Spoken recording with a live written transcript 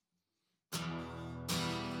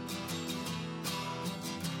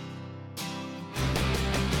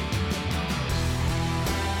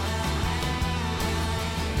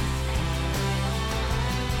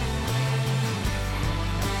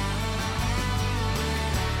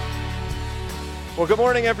Well, good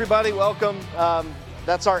morning, everybody. Welcome.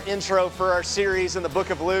 That's our intro for our series in the book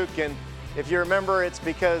of Luke. And if you remember, it's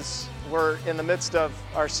because we're in the midst of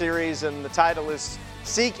our series, and the title is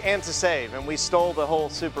Seek and to Save. And we stole the whole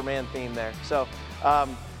Superman theme there.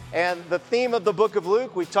 And the theme of the book of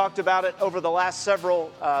Luke, we've talked about it over the last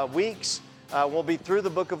several weeks. We'll be through the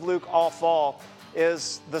book of Luke all fall,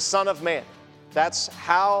 is the Son of Man. That's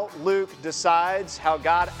how Luke decides, how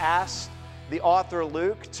God asked the author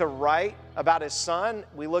Luke to write about his son.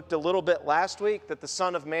 We looked a little bit last week that the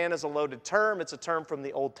Son of Man is a loaded term. It's a term from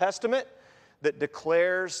the Old Testament that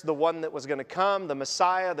declares the one that was going to come, the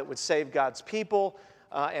Messiah that would save God's people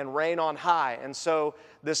and reign on high. And so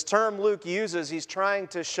this term Luke uses, he's trying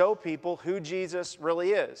to show people who Jesus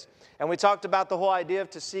really is. And we talked about the whole idea of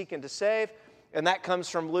to seek and to save, and that comes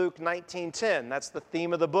from Luke 19:10. That's the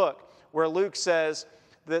theme of the book, where Luke says,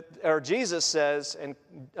 Jesus says, and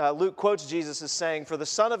Luke quotes Jesus as saying, "For the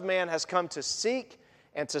Son of Man has come to seek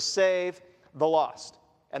and to save the lost."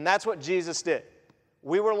 And that's what Jesus did.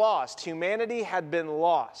 We were lost. Humanity had been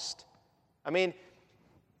lost. I mean,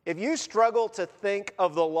 if you struggle to think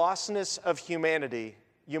of the lostness of humanity,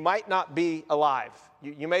 you might not be alive.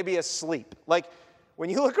 You may be asleep. Like,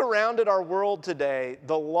 when you look around at our world today,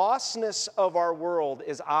 the lostness of our world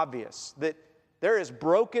is obvious. That there is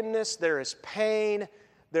brokenness, there is pain,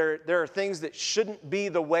 there are things that shouldn't be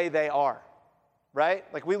the way they are, right?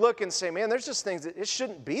 Like, we look and say, man, there's just things that it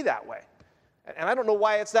shouldn't be that way. And I don't know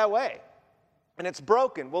why it's that way. And it's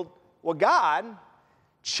broken. Well, God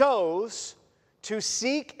chose to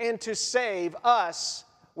seek and to save us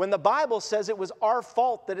when the Bible says it was our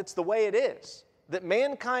fault that it's the way it is. That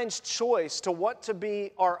mankind's choice to want to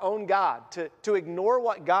be our own God, to ignore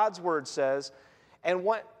what God's word says and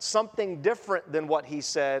want something different than what he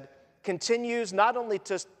said, continues. Not only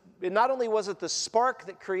was it the spark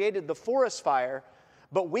that created the forest fire,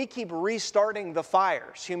 but we keep restarting the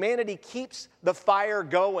fires. Humanity keeps the fire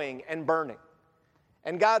going and burning.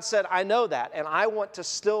 And God said, I know that, and I want to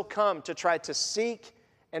still come to try to seek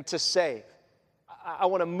and to save. I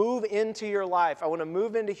want to move into your life. I want to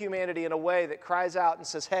move into humanity in a way that cries out and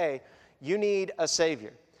says, hey, you need a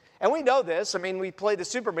Savior. And we know this. I mean, we play the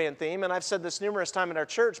Superman theme, and I've said this numerous times in our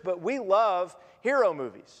church, but we love hero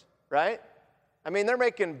movies, right? I mean, they're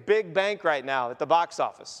making big bank right now at the box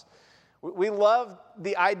office. We love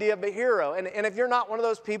the idea of a hero. And if you're not one of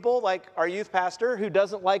those people, like our youth pastor, who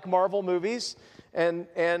doesn't like Marvel movies and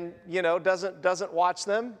you know, doesn't watch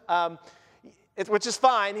them, which is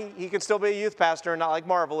fine. He can still be a youth pastor and not like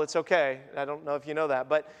Marvel. It's okay. I don't know if you know that.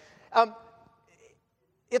 But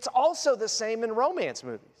it's also the same in romance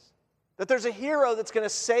movies. That there's a hero that's going to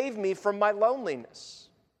save me from my loneliness,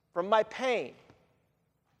 from my pain,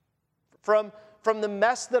 from the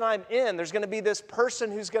mess that I'm in. There's going to be this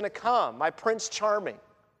person who's going to come, my Prince Charming,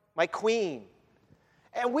 my queen.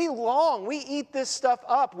 And we eat this stuff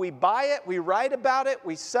up. We buy it, we write about it,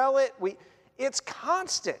 we sell it. It's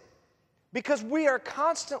constant because we are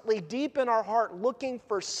constantly deep in our heart looking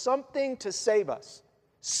for something to save us,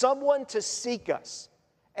 someone to seek us.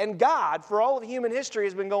 And God, for all of human history,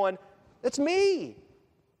 has been going, it's me.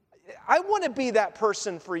 I want to be that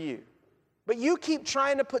person for you. But you keep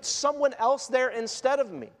trying to put someone else there instead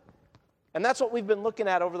of me. And that's what we've been looking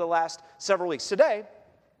at over the last several weeks. Today,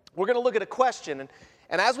 we're going to look at a question.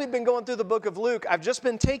 And as we've been going through the book of Luke, I've just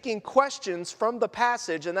been taking questions from the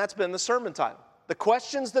passage, and that's been the sermon title. The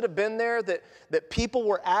questions that have been there that people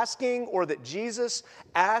were asking or that Jesus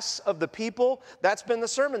asks of the people, that's been the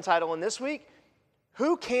sermon title. And this week,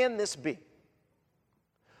 who can this be?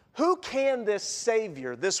 Who can this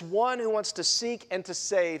Savior, this one who wants to seek and to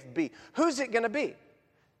save, be? Who's it going to be?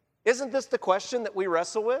 Isn't this the question that we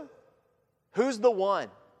wrestle with? Who's the one,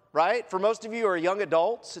 right? For most of you who are young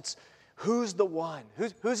adults, it's who's the one?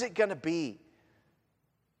 Who's it going to be?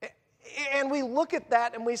 And we look at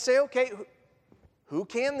that and we say, okay, who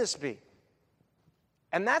can this be?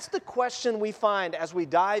 And that's the question we find as we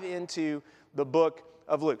dive into the book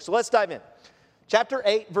of Luke. So let's dive in. Chapter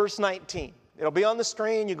 8, verse 19. It'll be on the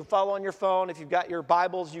screen. You can follow on your phone. If you've got your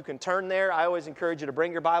Bibles, you can turn there. I always encourage you to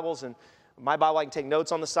bring your Bibles. And my Bible, I can take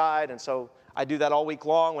notes on the side. And so I do that all week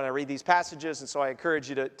long when I read these passages. And so I encourage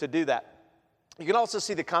you to do that. You can also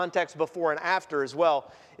see the context before and after as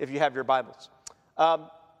well if you have your Bibles.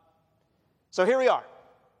 So here we are.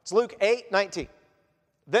 It's Luke 8:19.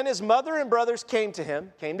 Then his mother and brothers came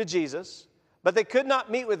to Jesus, but they could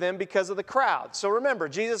not meet with him because of the crowd. So remember,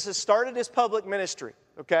 Jesus has started his public ministry,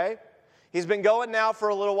 okay? He's been going now for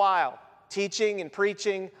a little while, teaching and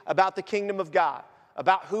preaching about the kingdom of God,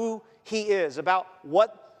 about who he is, about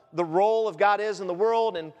what the role of God is in the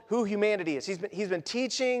world and who humanity is. He's been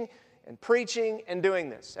teaching, and preaching and doing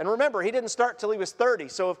this. And remember, he didn't start till he was 30.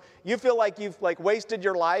 So if you feel like you've wasted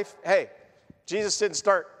your life, hey, Jesus didn't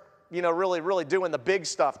start, really doing the big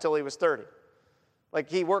stuff till he was 30. Like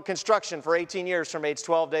he worked construction for 18 years from age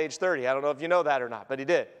 12 to age 30. I don't know if you know that or not, but he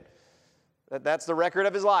did. That's the record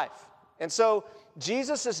of his life. And so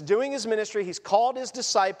Jesus is doing his ministry. He's called his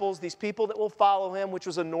disciples, these people that will follow him, which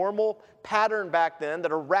was a normal pattern back then,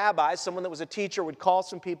 that a rabbi, someone that was a teacher, would call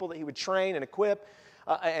some people that he would train and equip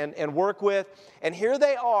and work with. And here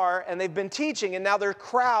they are, and they've been teaching, and now there are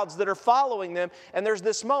crowds that are following them. And there's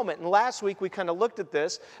this moment, and last week we kind of looked at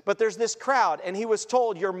this, but there's this crowd, and he was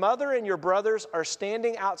told, your mother and your brothers are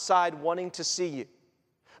standing outside wanting to see you.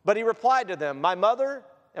 But he replied to them, my mother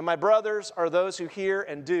and my brothers are those who hear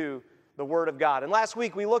and do the Word of God. And last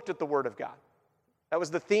week we looked at the Word of God. That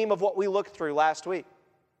was the theme of what we looked through last week.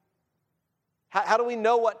 How do we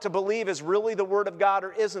know what to believe is really the Word of God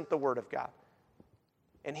or isn't the Word of God?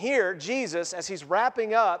 And here, Jesus, as he's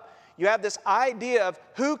wrapping up, you have this idea of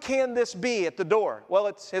who can this be at the door? Well,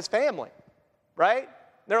 it's his family, right?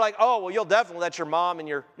 They're like, oh, well, you'll definitely let your mom and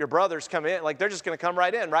your brothers come in. Like, they're just going to come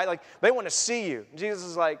right in, right? Like, they want to see you. And Jesus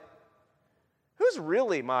is like, who's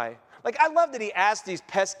really my... Like, I love that he asked these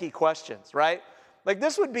pesky questions, right? Like,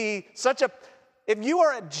 this would be such a... If you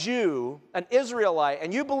are a Jew, an Israelite,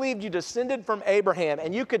 and you believed you descended from Abraham,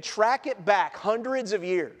 and you could track it back hundreds of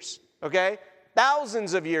years, okay?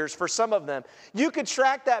 Thousands of years for some of them. You could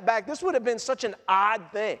track that back. This would have been such an odd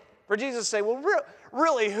thing for Jesus to say, well,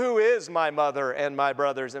 really, who is my mother and my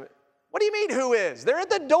brothers? And what do you mean, who is? They're at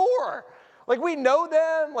the door. Like, we know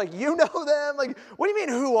them. Like, you know them. Like, what do you mean,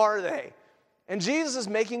 who are they? And Jesus is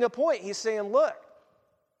making a point. He's saying, look,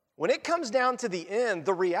 when it comes down to the end,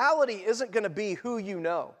 the reality isn't going to be who you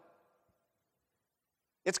know.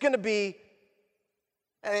 It's going to be,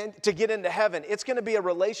 and to get into heaven, it's going to be a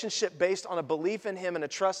relationship based on a belief in him and a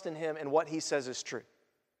trust in him and what he says is true.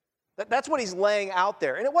 That's what he's laying out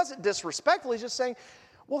there. And it wasn't disrespectful. He's just saying,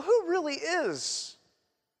 well, who really is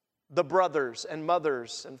the brothers and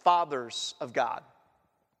mothers and fathers of God?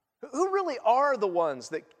 Who really are the ones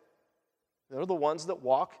that... They're the ones that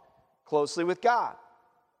walk closely with God.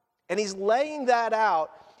 And he's laying that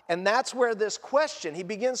out, and that's where this question, he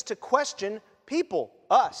begins to question people,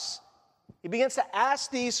 us. He begins to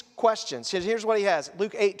ask these questions. Here's what he has,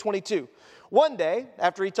 Luke 8:22. One day,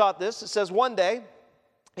 after he taught this, it says, one day,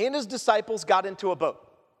 he and his disciples got into a boat.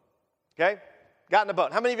 Okay? Got in a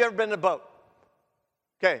boat. How many of you have ever been in a boat?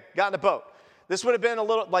 Okay, got in a boat. This would have been a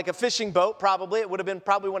little like a fishing boat, probably. It would have been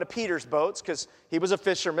probably one of Peter's boats, because he was a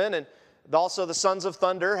fisherman, and also the sons of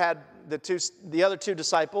thunder had the other two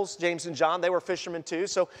disciples, James and John. They were fishermen too.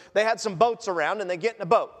 So they had some boats around, and they get in a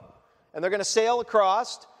boat. And they're going to sail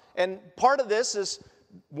across. And part of this is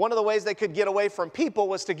one of the ways they could get away from people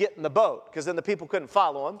was to get in the boat, because then the people couldn't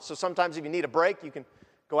follow them. So sometimes if you need a break, you can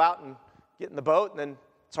go out and get in the boat, and then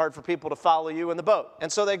it's hard for people to follow you in the boat.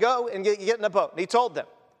 And so they go and get in the boat. And he told them,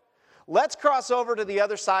 let's cross over to the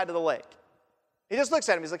other side of the lake. He just looks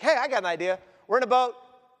at him. He's like, hey, I got an idea. We're in a boat.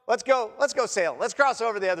 Let's go sail. Let's cross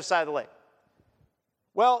over to the other side of the lake.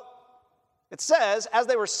 Well, it says, as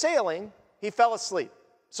they were sailing, he fell asleep.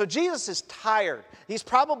 So Jesus is tired. He's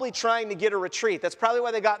probably trying to get a retreat. That's probably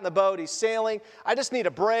why they got in the boat. He's sailing. I just need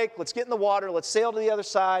a break. Let's get in the water. Let's sail to the other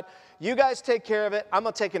side. You guys take care of it. I'm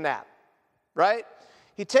going to take a nap, right?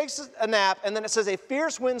 He takes a nap, and then it says a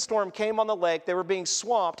fierce windstorm came on the lake. They were being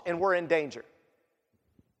swamped and were in danger.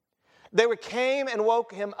 They came and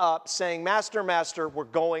woke him up saying, Master, Master, we're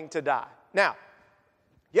going to die. Now,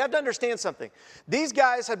 you have to understand something. These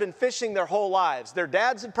guys had been fishing their whole lives. Their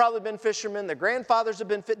dads had probably been fishermen. Their grandfathers had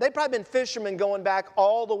been, they'd probably been fishermen going back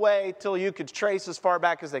all the way till you could trace as far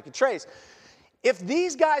back as they could trace. If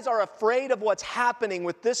these guys are afraid of what's happening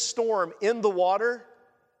with this storm in the water,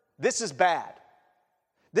 this is bad.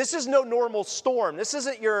 This is no normal storm. This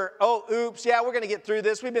isn't your, oh, oops, yeah, we're going to get through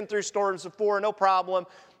this. We've been through storms before, no problem.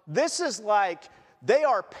 This is like they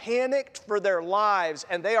are panicked for their lives,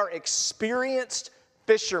 and they are experienced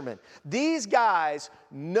fishermen. These guys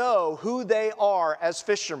know who they are as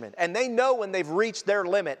fishermen, and they know when they've reached their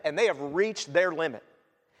limit, and they have reached their limit,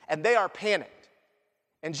 and they are panicked.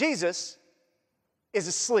 And Jesus is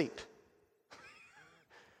asleep.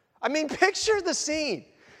 I mean, picture the scene.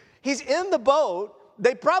 He's in the boat.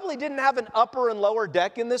 They probably didn't have an upper and lower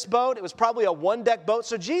deck in this boat. It was probably a one-deck boat.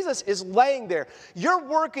 So Jesus is laying there. You're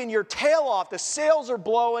working your tail off. The sails are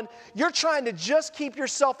blowing. You're trying to just keep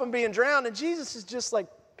yourself from being drowned. And Jesus is just like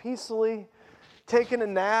peacefully taking a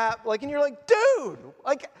nap. And you're like, dude,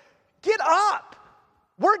 get up.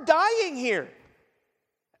 We're dying here.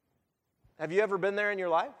 Have you ever been there in your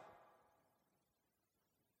life?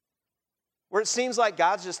 Where it seems like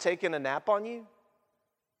God's just taking a nap on you?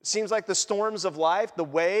 It seems like the storms of life, the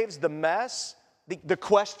waves, the mess, the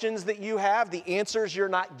questions that you have, the answers you're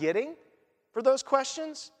not getting for those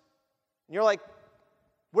questions. And you're like,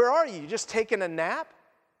 where are you? You just taking a nap?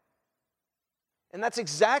 And that's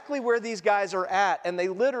exactly where these guys are at. And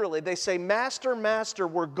they say, Master, Master,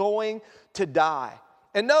 we're going to die.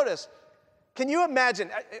 And notice, can you imagine,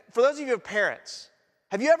 for those of you who have parents,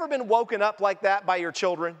 have you ever been woken up like that by your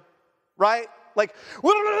children? Right? Like,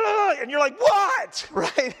 and you're like, what?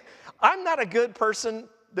 Right? I'm not a good person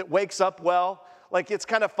that wakes up well. Like, it's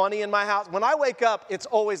kind of funny in my house. When I wake up, it's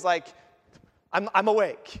always like, I'm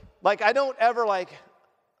awake. Like, I don't ever like,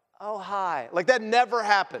 oh, hi. Like, that never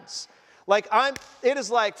happens. Like, it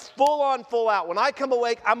is like full on, full out. When I come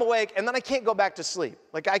awake, I'm awake, and then I can't go back to sleep.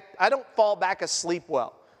 Like, I don't fall back asleep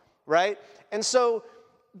well, right? And so,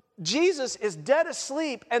 Jesus is dead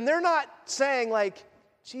asleep, and they're not saying like,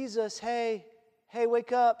 Jesus, hey,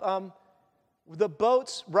 wake up. The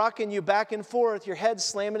boat's rocking you back and forth. Your head's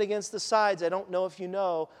slamming against the sides. I don't know if you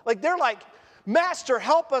know. Like, they're like, Master,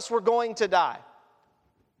 help us. We're going to die.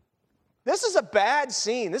 This is a bad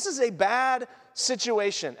scene. This is a bad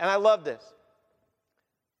situation. And I love this.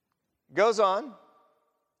 It goes on.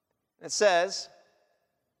 It says,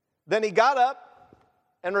 then he got up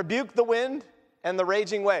and rebuked the wind and the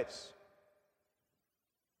raging waves.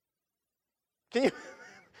 Can you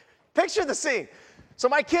picture the scene? So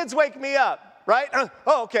my kids wake me up, right?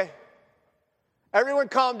 Oh, okay. Everyone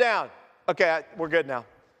calm down. Okay, we're good now.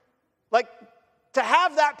 Like, to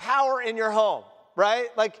have that power in your home,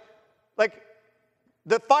 right? Like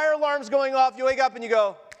the fire alarm's going off, you wake up and you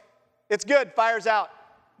go, it's good, fire's out.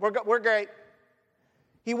 We're great.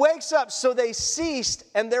 He wakes up, so they ceased,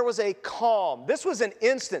 and there was a calm. This was an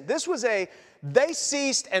instant. They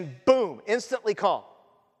ceased, and boom, instantly calm.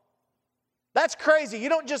 That's crazy. You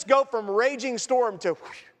don't just go from raging storm to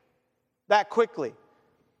whoosh, that quickly.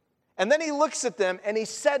 And then he looks at them, and he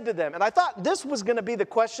said to them, and I thought this was going to be the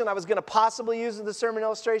question I was going to possibly use in the sermon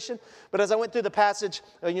illustration, but as I went through the passage,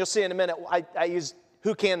 and you'll see in a minute, I used,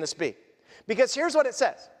 who can this be? Because here's what it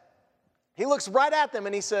says. He looks right at them,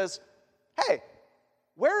 and he says, hey,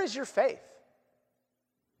 where is your faith?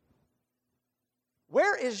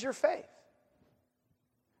 Where is your faith?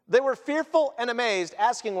 They were fearful and amazed,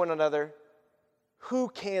 asking one another, who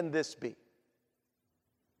can this be?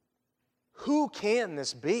 Who can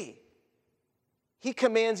this be? He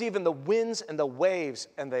commands even the winds and the waves,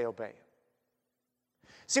 and they obey him.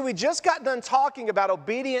 See, we just got done talking about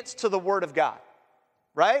obedience to the Word of God,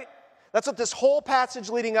 right? That's what this whole passage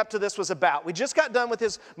leading up to this was about. We just got done with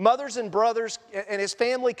his mothers and brothers and his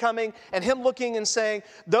family coming and him looking and saying,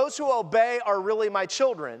 those who obey are really my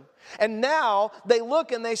children. And now they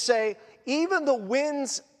look and they say, even the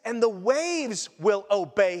winds and the waves will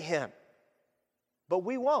obey him, but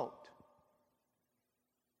we won't.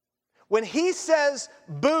 When he says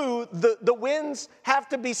boo, the winds have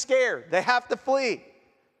to be scared. They have to flee.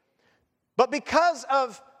 But because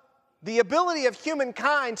of the ability of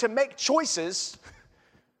humankind to make choices,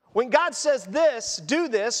 when God says this, do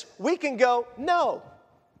this, we can go, no.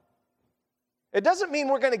 It doesn't mean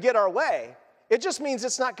we're going to get our way. It just means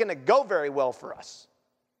it's not going to go very well for us.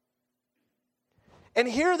 And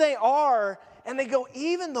here they are, and they go,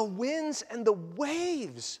 even the winds and the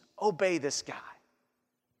waves obey this guy.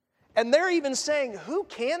 And they're even saying, who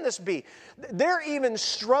can this be? They're even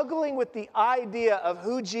struggling with the idea of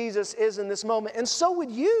who Jesus is in this moment. And so would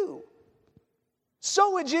you.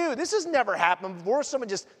 So would you. This has never happened before. Someone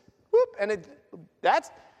just, whoop, and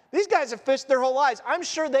these guys have fished their whole lives. I'm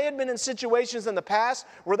sure they had been in situations in the past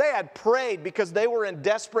where they had prayed because they were in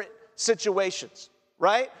desperate situations,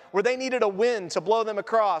 right? Where they needed a wind to blow them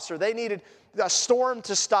across, or they needed a storm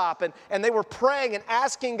to stop, and they were praying and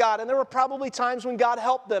asking God, and there were probably times when God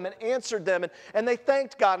helped them and answered them, and they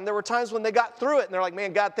thanked God, and there were times when they got through it, and they're like,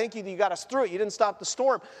 man, God, thank you that you got us through it. You didn't stop the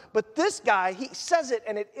storm. But this guy, he says it,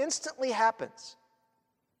 and it instantly happens.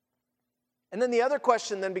 And then the other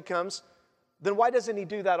question then becomes, then why doesn't he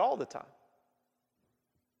do that all the time?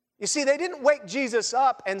 You see, they didn't wake Jesus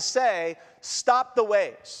up and say, stop the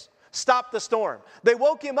waves, stop the storm. They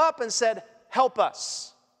woke him up and said, help us.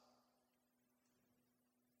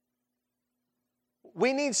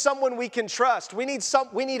 We need someone we can trust. We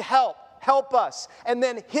need help. Help us. And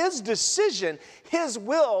then his decision, his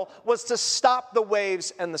will was to stop the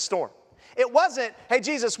waves and the storm. It wasn't, hey,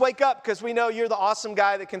 Jesus, wake up because we know you're the awesome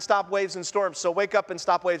guy that can stop waves and storms, so wake up and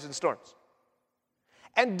stop waves and storms.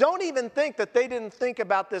 And don't even think that they didn't think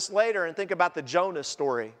about this later and think about the Jonah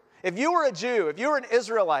story. If you were a Jew, if you were an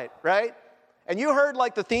Israelite, right, and you heard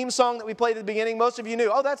like the theme song that we played at the beginning, most of you knew,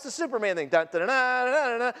 oh, that's the Superman thing. Dun, dun, dun, dun,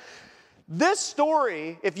 dun, dun. This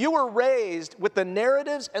story, if you were raised with the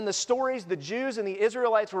narratives and the stories the Jews and the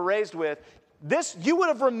Israelites were raised with, you would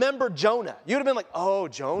have remembered Jonah. You would have been like, oh,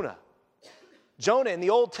 Jonah. Jonah in the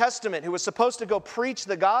Old Testament, who was supposed to go preach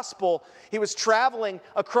the gospel, he was traveling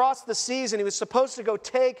across the seas and he was supposed to go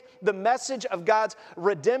take the message of God's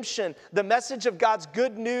redemption, the message of God's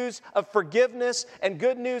good news of forgiveness and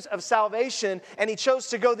good news of salvation, and he chose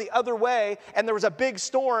to go the other way, and there was a big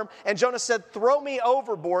storm, and Jonah said, throw me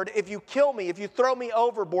overboard. If you kill me, if you throw me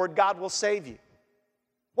overboard, God will save you.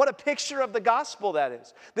 What a picture of the gospel that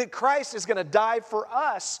is, that Christ is going to die for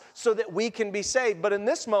us so that we can be saved. But in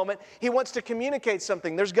this moment, he wants to communicate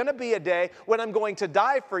something. There's going to be a day when I'm going to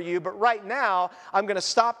die for you, but right now, I'm going to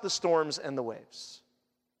stop the storms and the waves.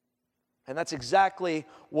 And that's exactly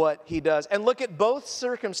what he does. And look at both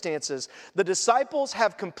circumstances. The disciples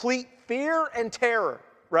have complete fear and terror,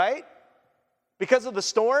 right? Because of the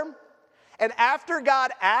storm. And after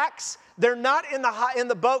God acts, they're not in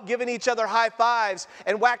the boat giving each other high fives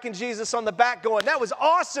and whacking Jesus on the back going, that was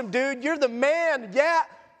awesome, dude. You're the man. Yeah.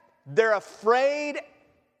 They're afraid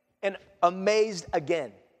and amazed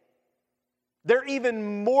again. They're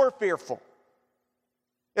even more fearful.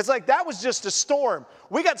 It's like, that was just a storm.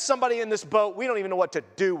 We got somebody in this boat we don't even know what to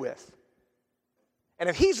do with. And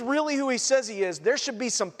if he's really who he says he is, there should be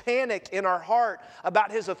some panic in our heart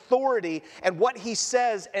about his authority and what he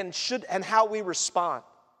says and how we respond.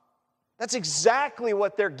 That's exactly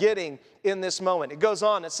what they're getting in this moment. It goes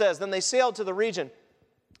on, it says, then they sailed to the region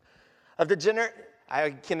of the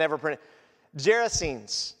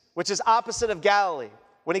Gerasenes, which is opposite of Galilee.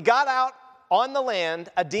 When he got out on the land,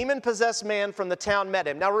 a demon-possessed man from the town met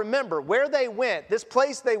him. Now remember, where they went, this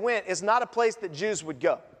place they went is not a place that Jews would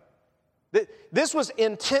go. This was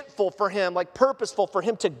intentful for him, like purposeful for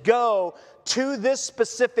him to go to this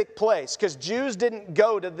specific place, because Jews didn't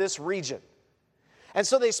go to this region. And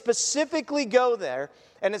so they specifically go there,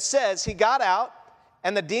 and it says he got out,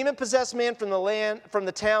 and the demon-possessed man from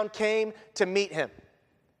the town came to meet him.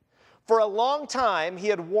 For a long time, he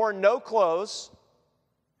had worn no clothes.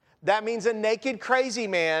 That means a naked crazy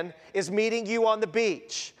man is meeting you on the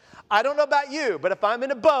beach. I don't know about you, but if I'm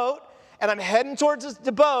in a boat, and I'm heading towards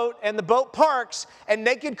the boat, and the boat parks, and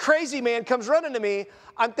naked crazy man comes running to me,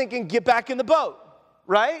 I'm thinking, get back in the boat,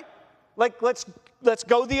 right? Like, let's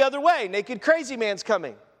go the other way. Naked crazy man's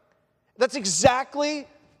coming. That's exactly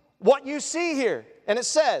what you see here. And it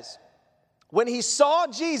says, when he saw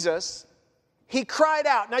Jesus, he cried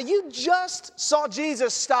out. Now, you just saw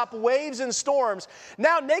Jesus stop waves and storms.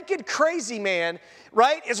 Now, naked crazy man,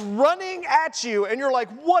 right, is running at you, and you're like,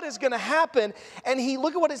 what is going to happen? And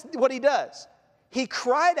look at what he does. He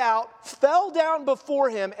cried out, fell down before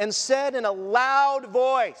him, and said in a loud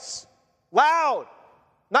voice, loud,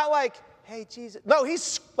 not like, hey, Jesus. No,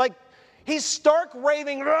 he's stark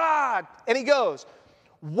raving, rah, and he goes,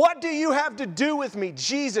 what do you have to do with me,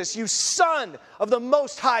 Jesus, you Son of the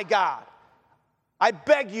Most High God? I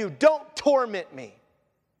beg you, don't torment me.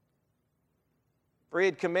 For he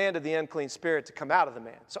had commanded the unclean spirit to come out of the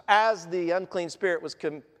man. So as the unclean spirit was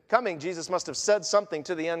coming, Jesus must have said something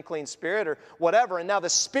to the unclean spirit or whatever, and now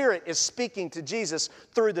the spirit is speaking to Jesus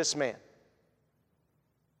through this man.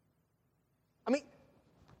 I mean,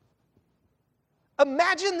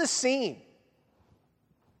 imagine the scene.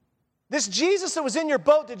 This Jesus that was in your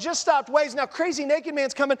boat that just stopped waves, now crazy naked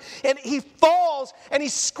man's coming, and he falls, and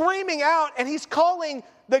he's screaming out, and he's calling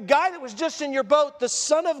the guy that was just in your boat the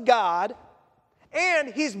Son of God,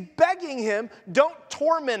 and he's begging him, don't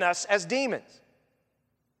torment us as demons.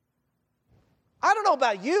 I don't know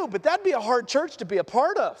about you, but that'd be a hard church to be a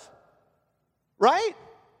part of, right?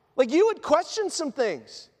 Like, you would question some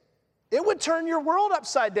things. It would turn your world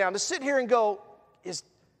upside down to sit here and go, is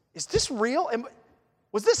this real?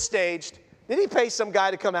 Was this staged? Did he pay some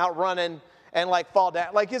guy to come out running and fall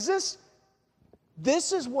down?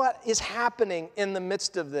 This is what is happening in the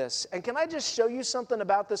midst of this. And can I just show you something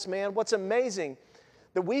about this man? What's amazing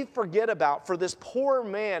that we forget about for this poor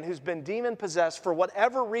man who's been demon-possessed for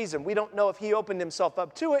whatever reason. We don't know if he opened himself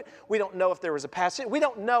up to it. We don't know if there was a passage. We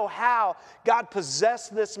don't know how God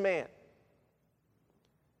possessed this man.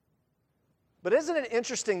 But isn't it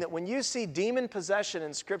interesting that when you see demon possession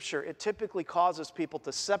in Scripture, it typically causes people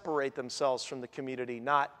to separate themselves from the community,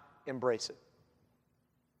 not embrace it?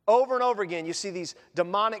 Over and over again, you see these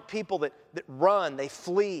demonic people that run, they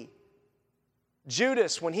flee.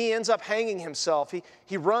 Judas, when he ends up hanging himself,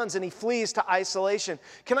 he runs and he flees to isolation.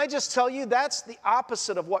 Can I just tell you, that's the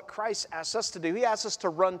opposite of what Christ asks us to do. He asks us to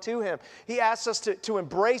run to him. He asks us to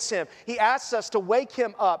embrace him. He asks us to wake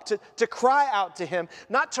him up, to cry out to him,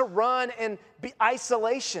 not to run and be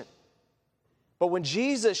isolation. But when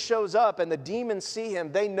Jesus shows up and the demons see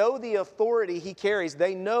him, they know the authority he carries.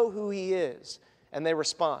 They know who he is, and they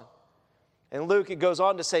respond. In Luke, it goes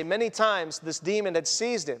on to say, many times this demon had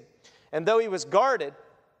seized him, and though he was guarded,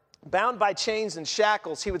 bound by chains and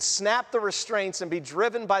shackles, he would snap the restraints and be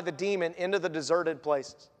driven by the demon into the deserted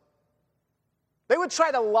places. They would try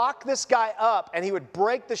to lock this guy up, and he would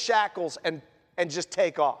break the shackles and just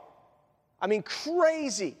take off. I mean,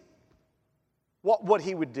 crazy what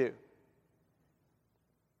he would do.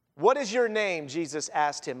 What is your name? Jesus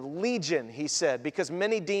asked him. Legion, he said, because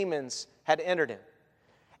many demons had entered him.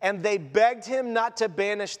 And they begged him not to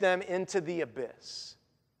banish them into the abyss.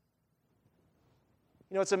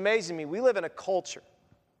 You know, it's amazing to me. We live in a culture.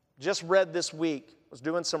 Just read this week. Was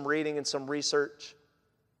doing some reading and some research.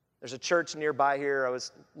 There's a church nearby here I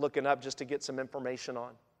was looking up just to get some information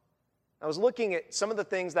on. I was looking at some of the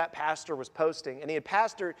things that pastor was posting, and he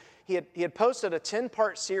had posted a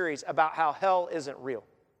 10-part series about how hell isn't real.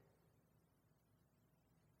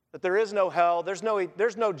 That there is no hell, there's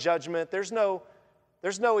no judgment, there's no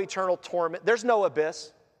eternal torment, there's no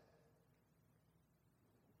abyss.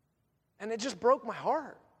 And it just broke my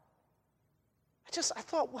heart. I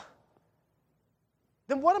thought, well,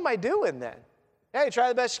 then what am I doing then? Hey, try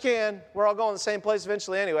the best you can. We're all going to the same place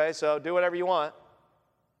eventually anyway, so do whatever you want.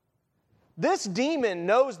 This demon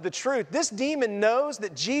knows the truth. This demon knows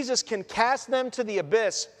that Jesus can cast them to the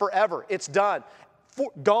abyss forever. It's done.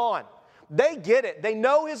 Gone. They get it. They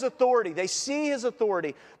know his authority. They see his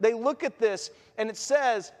authority. They look at this, and it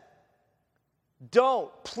says,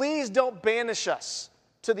 please don't banish us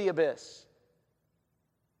to the abyss.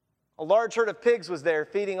 A large herd of pigs was there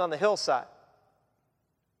feeding on the hillside.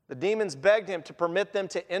 The demons begged him to permit them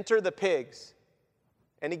to enter the pigs,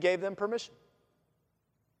 and he gave them permission.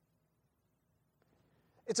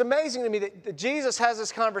 It's amazing to me that Jesus has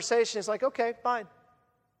this conversation. He's like, okay, fine.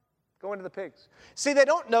 Go into the pigs. See, they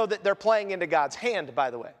don't know that they're playing into God's hand, by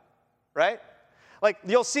the way, right? Like,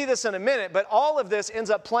 you'll see this in a minute, but all of this ends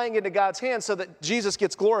up playing into God's hand so that Jesus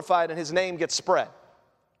gets glorified and his name gets spread,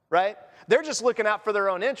 right? They're just looking out for their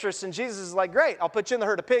own interests, and Jesus is like, great, I'll put you in the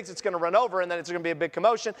herd of pigs, it's going to run over, and then it's going to be a big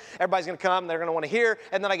commotion. Everybody's going to come, and they're going to want to hear,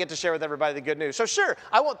 and then I get to share with everybody the good news. So sure,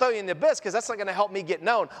 I won't throw you in the abyss because that's not going to help me get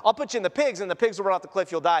known. I'll put you in the pigs, and the pigs will run off the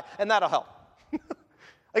cliff, you'll die, and that'll help.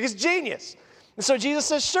 Like, it's genius. And so Jesus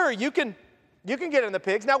says, sure, you can get in the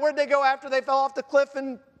pigs. Now, where'd they go after they fell off the cliff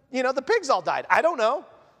and, the pigs all died? I don't know.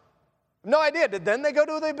 No idea. Did then they go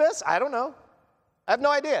to the abyss? I don't know. I have no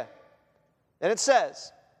idea. And it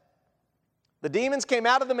says, the demons came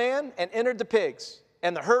out of the man and entered the pigs,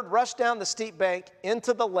 and the herd rushed down the steep bank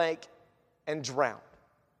into the lake and drowned.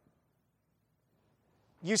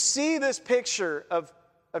 You see this picture of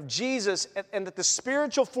Jesus and that the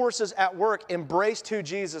spiritual forces at work embraced who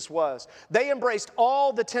Jesus was. They embraced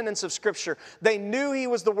all the tenets of Scripture. They knew he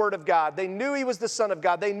was the Word of God. They knew he was the Son of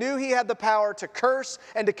God. They knew he had the power to curse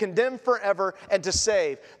and to condemn forever and to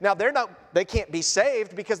save. Now, they can't be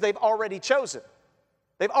saved because they've already chosen.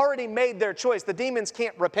 They've already made their choice. The demons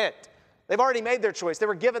can't repent. They've already made their choice. They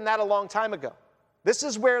were given that a long time ago. This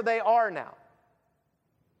is where they are now.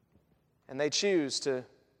 And they choose to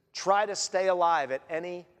try to stay alive at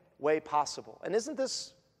any way possible. And isn't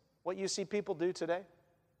this what you see people do today?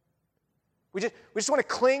 We just want to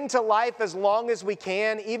cling to life as long as we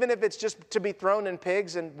can, even if it's just to be thrown in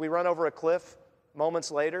pigs and we run over a cliff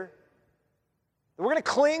moments later. We're going to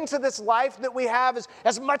cling to this life that we have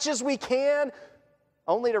as much as we can,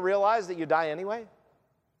 only to realize that you die anyway.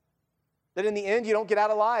 That in the end, you don't get out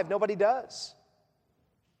alive. Nobody does.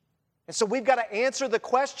 And so we've got to answer the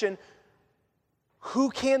question, who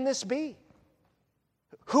can this be?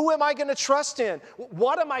 Who am I going to trust in?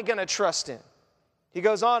 What am I going to trust in? He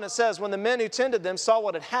goes on and says, when the men who tended them saw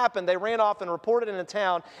what had happened, they ran off and reported in the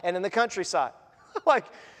town and in the countryside. Like,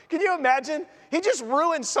 can you imagine? He just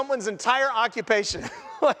ruined someone's entire occupation.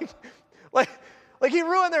 like he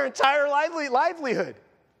ruined their entire livelihood.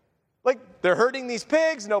 Like, they're herding these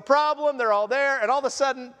pigs, no problem, they're all there, and all of a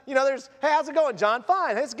sudden, there's, hey, how's it going, John?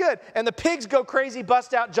 Fine, it's good. And the pigs go crazy,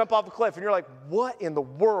 bust out, jump off a cliff, and you're like, what in the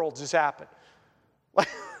world just happened?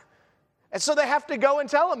 And so they have to go and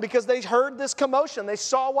tell them because they heard this commotion. They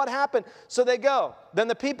saw what happened, so they go. Then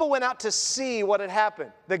the people went out to see what had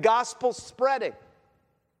happened. The gospel spreading.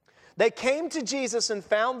 They came to Jesus and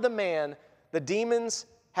found the man the demons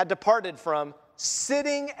had departed from,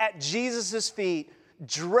 sitting at Jesus' feet,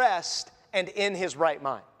 dressed and in his right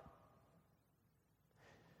mind.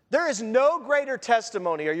 There is no greater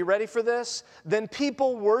testimony, are you ready for this, than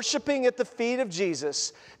people worshiping at the feet of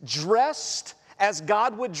Jesus, dressed as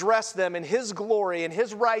God would dress them in his glory, in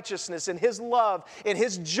his righteousness, in his love, in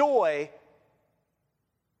his joy,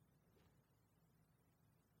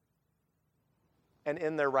 and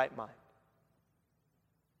in their right mind.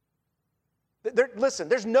 Listen,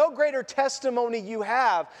 there's no greater testimony you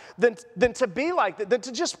have than to be like that, than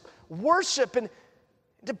to just worship and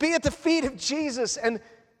to be at the feet of Jesus and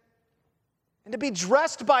to be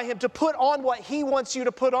dressed by Him, to put on what He wants you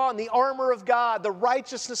to put on, the armor of God, the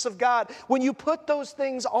righteousness of God. When you put those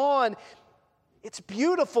things on, it's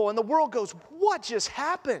beautiful, and the world goes, what just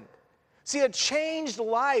happened? See, a changed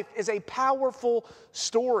life is a powerful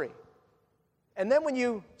story. And then when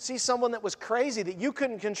you see someone that was crazy, that you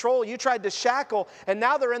couldn't control, you tried to shackle, and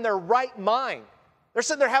now they're in their right mind. They're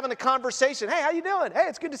sitting there having a conversation. Hey, how you doing? Hey,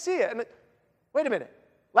 it's good to see you. And wait a minute.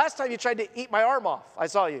 Last time you tried to eat my arm off, I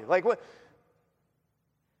saw you. Like, what?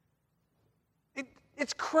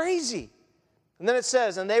 It's crazy. And then it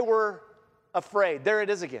says, and they were afraid. There it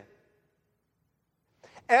is again.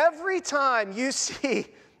 Every time you see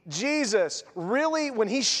Jesus really, when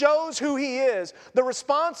He shows who He is, the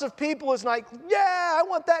response of people is like, yeah, I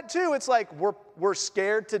want that too. It's like we're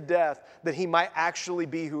scared to death that He might actually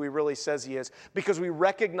be who He really says He is, because we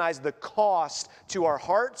recognize the cost to our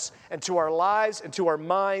hearts and to our lives and to our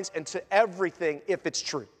minds and to everything if it's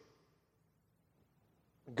true.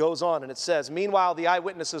 It goes on and it says, meanwhile, the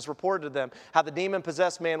eyewitnesses reported to them how the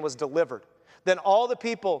demon-possessed man was delivered. Then all the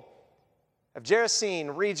people of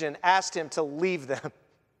Gerasene region asked Him to leave them,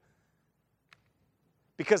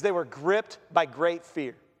 because they were gripped by great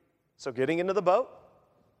fear. So getting into the boat,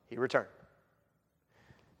 He returned.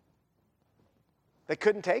 They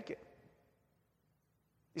couldn't take it.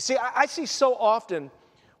 You see, I see so often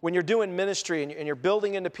when you're doing ministry and you're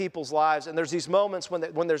building into people's lives, and there's these moments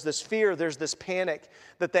when there's this fear, there's this panic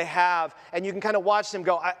that they have, and you can kind of watch them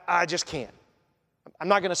go, I just can't. I'm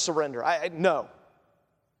not going to surrender. No.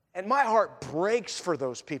 And my heart breaks for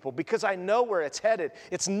those people, because I know where it's headed.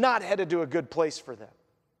 It's not headed to a good place for them.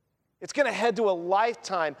 It's going to head to a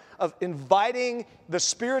lifetime of inviting the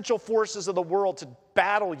spiritual forces of the world to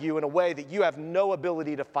battle you in a way that you have no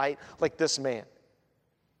ability to fight, like this man.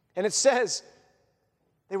 And it says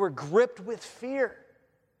they were gripped with fear.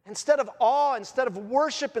 Instead of awe, instead of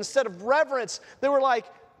worship, instead of reverence, they were like,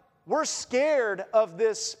 we're scared of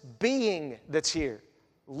this being that's here.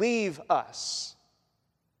 Leave us.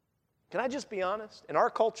 Can I just be honest? In our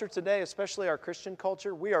culture today, especially our Christian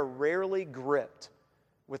culture, we are rarely gripped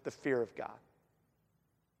with the fear of God.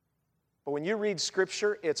 But when you read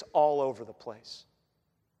Scripture, it's all over the place.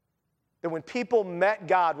 That when people met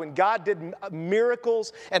God, when God did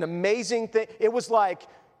miracles and amazing things, it was like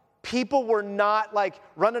people were not like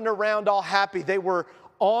running around all happy. They were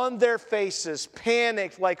on their faces,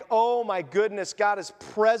 panicked, like, oh my goodness, God is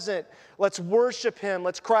present. Let's worship Him.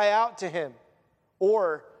 Let's cry out to Him.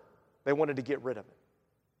 Or they wanted to get rid of it.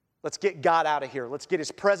 Let's get God out of here. Let's get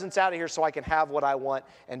His presence out of here so I can have what I want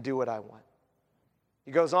and do what I want.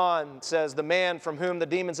 He goes on and says, the man from whom the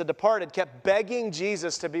demons had departed kept begging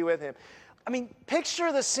Jesus to be with him. I mean,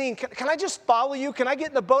 picture the scene. Can I just follow you? Can I get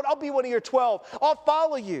in the boat? I'll be one of your 12. I'll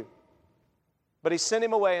follow you. But He sent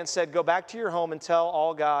him away and said, go back to your home and tell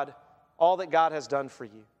all that God has done for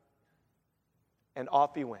you. And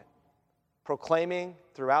off he went, proclaiming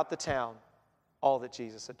throughout the town all that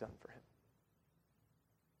Jesus had done for him.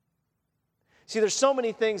 See, there's so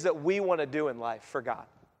many things that we want to do in life for God,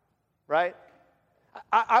 right?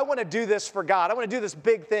 I want to do this for God. I want to do this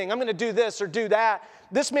big thing. I'm going to do this or do that.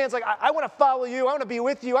 This man's like, I want to follow you. I want to be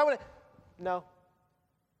with you. No.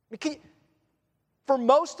 For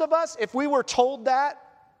most of us, if we were told that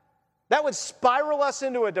would spiral us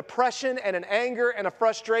into a depression and an anger and a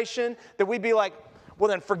frustration that we'd be like, well,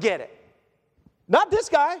 then forget it. Not this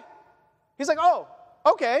guy. He's like, oh,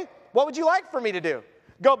 okay. What would you like for me to do?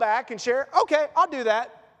 Go back and share? Okay, I'll do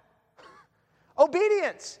that.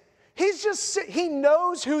 Obedience. He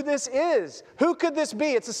knows who this is. Who could this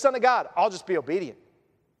be? It's the Son of God. I'll just be obedient.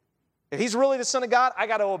 If He's really the Son of God, I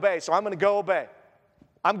got to obey, so I'm going to go obey.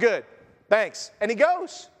 I'm good. Thanks. And he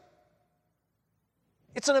goes.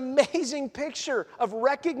 It's an amazing picture of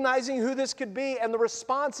recognizing who this could be, and the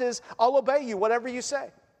response is, I'll obey you, whatever you say.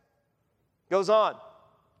 Goes on.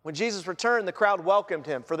 When Jesus returned, the crowd welcomed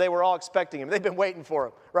Him, for they were all expecting Him. They've been waiting for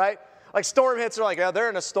Him, right? Like storm hits, they're like, oh, they're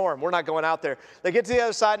in a storm. We're not going out there. They get to the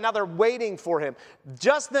other side, now they're waiting for Him.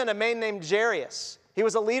 Just then, a man named Jairus, he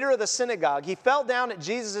was a leader of the synagogue. He fell down at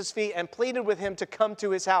Jesus' feet and pleaded with Him to come to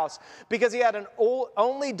his house, because he had an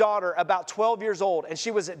only daughter about 12 years old, and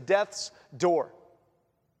she was at death's door.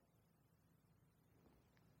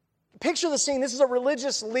 Picture the scene. This is a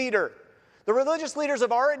religious leader. The religious leaders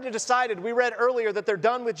have already decided, we read earlier, that they're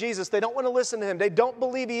done with Jesus. They don't want to listen to Him. They don't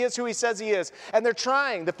believe He is who He says He is. And they're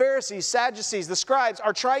trying, the Pharisees, Sadducees, the scribes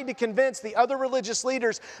are trying to convince the other religious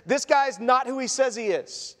leaders, this guy's not who He says He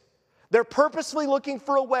is. They're purposely looking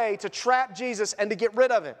for a way to trap Jesus and to get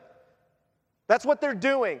rid of him. That's what they're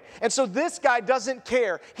doing. And so this guy doesn't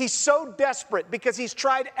care. He's so desperate because he's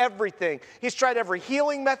tried everything. He's tried every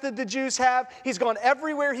healing method the Jews have. He's gone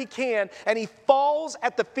everywhere he can, and he falls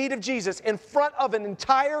at the feet of Jesus in front of an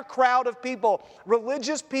entire crowd of people.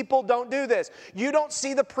 Religious people don't do this. You don't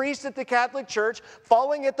see the priest at the Catholic Church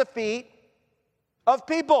falling at the feet of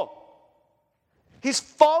people. He's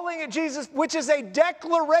falling at Jesus, which is a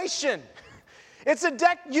declaration. It's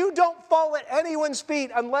you don't fall at anyone's feet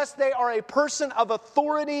unless they are a person of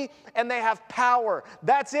authority and they have power.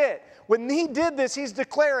 That's it. When he did this, he's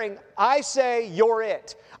declaring, I say you're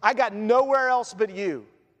it. I got nowhere else but you.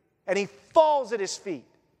 And he falls at his feet.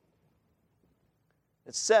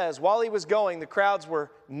 It says, while he was going, the crowds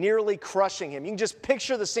were nearly crushing him. You can just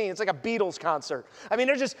picture the scene. It's like a Beatles concert. I mean,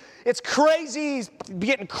 it's crazy. He's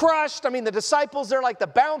getting crushed. I mean, the disciples, they're like the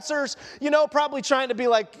bouncers, probably trying to be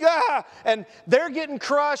like, ah, and they're getting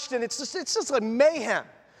crushed, and it's just like mayhem.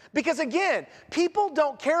 Because again, people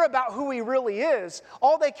don't care about who he really is.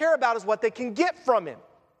 All they care about is what they can get from him.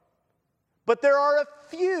 But there are a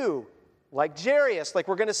few, like Jairus, like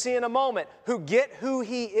we're going to see in a moment, who get who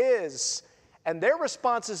he is. And their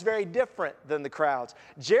response is very different than the crowds.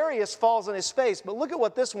 Jairus falls on his face, but look at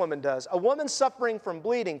what this woman does. A woman suffering from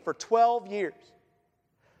bleeding for 12 years.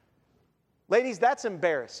 Ladies, that's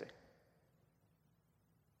embarrassing.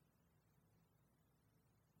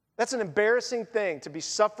 That's an embarrassing thing to be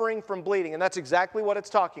suffering from bleeding, and that's exactly what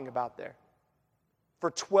it's talking about there.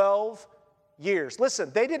 For 12 years.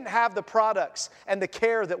 Listen, they didn't have the products and the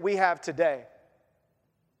care that we have today.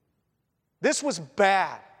 This was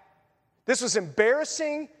bad. This was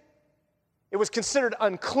embarrassing. It was considered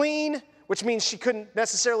unclean, which means she couldn't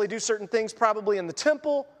necessarily do certain things probably in the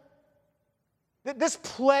temple. This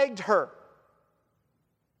plagued her.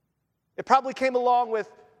 It probably came along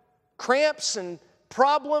with cramps and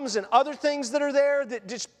problems and other things that are there.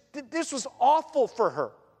 This was awful for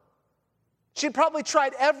her. She'd probably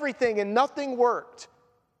tried everything and nothing worked.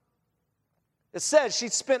 It says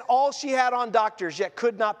she'd spent all she had on doctors, yet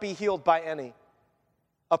could not be healed by any.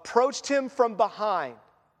 Approached him from behind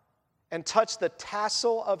and touched the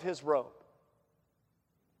tassel of his robe.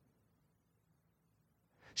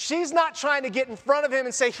 She's not trying to get in front of him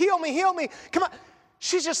and say, heal me, come on.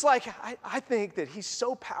 She's just like, I think that he's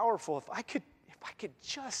so powerful. If I could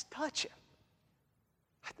just touch him,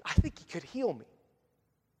 I think he could heal me.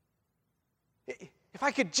 If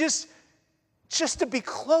I could just to be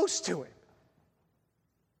close to him.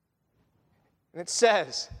 And it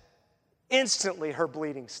says, instantly her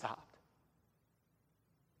bleeding stopped.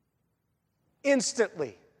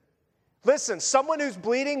 Instantly. Listen, someone who's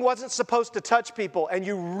bleeding wasn't supposed to touch people, and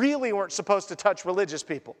you really weren't supposed to touch religious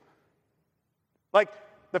people. Like,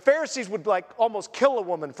 the Pharisees would almost kill a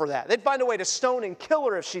woman for that. They'd find a way to stone and kill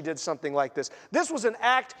her if she did something like this. This was an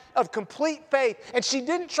act of complete faith, and she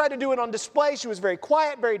didn't try to do it on display. She was very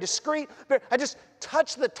quiet, very discreet. I just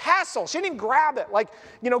touched the tassel. She didn't even grab it,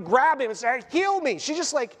 grab him and say, heal me. She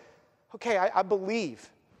just okay, I believe.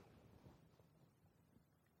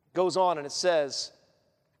 Goes on and it says,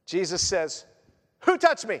 Jesus says, who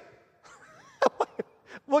touched me?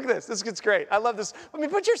 Look at this. This gets great. I love this.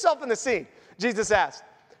 Put yourself in the scene. Jesus asked.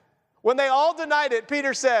 When they all denied it,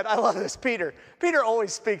 Peter said, I love this, Peter. Peter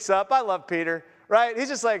always speaks up. I love Peter, right? He's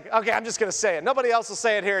just like, okay, I'm just going to say it. Nobody else will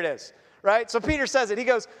say it. Here it is, right? So Peter says it. He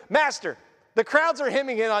goes, Master, the crowds are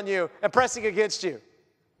hemming in on you and pressing against you.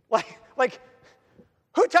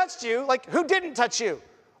 Who touched you? Who didn't touch you?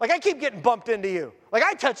 I keep getting bumped into you.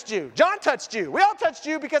 I touched you. John touched you. We all touched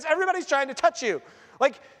you because everybody's trying to touch you.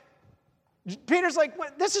 Peter's like,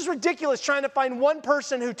 this is ridiculous trying to find one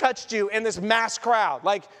person who touched you in this mass crowd.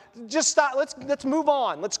 Just stop. Let's move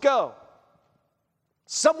on. Let's go.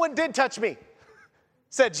 Someone did touch me,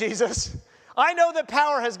 said Jesus. I know that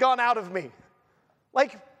power has gone out of me.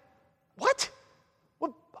 What?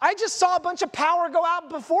 Well, I just saw a bunch of power go out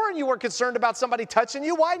before and you weren't concerned about somebody touching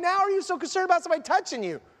you. Why now are you so concerned about somebody touching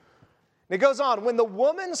you? And it goes on. When the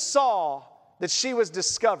woman saw that she was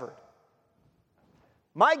discovered,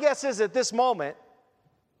 my guess is at this moment,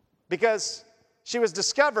 because she was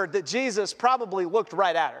discovered, that Jesus probably looked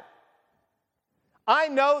right at her. I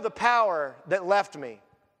know the power that left me.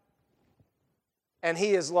 And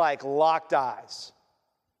he is locked eyes.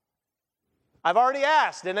 I've already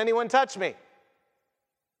asked, did anyone touch me?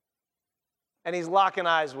 And he's locking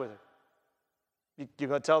eyes with her. You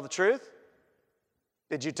going to tell the truth?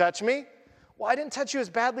 Did you touch me? Well, I didn't touch you as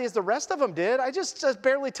badly as the rest of them did. I just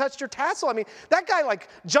barely touched your tassel. I mean, that guy like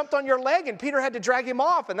jumped on your leg and Peter had to drag him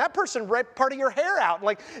off, and that person ripped part of your hair out.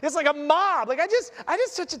 Like, it's like a mob. Like, I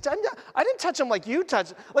didn't touch him like you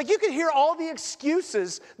touched. Like, you could hear all the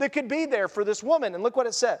excuses that could be there for this woman. And look what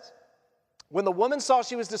it says. When the woman saw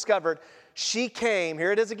she was discovered, she came,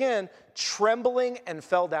 here it is again, trembling and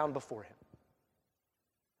fell down before him.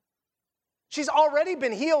 She's already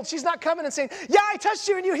been healed. She's not coming and saying, yeah, I touched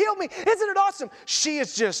you and you healed me. Isn't it awesome? She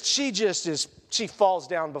falls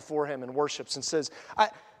down before him and worships and says,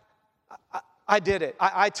 I did it.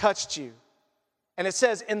 I touched you. And it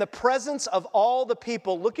says, in the presence of all the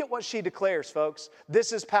people, look at what she declares, folks.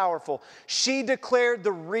 This is powerful. She declared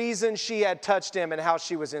the reason she had touched him and how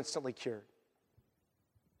she was instantly cured.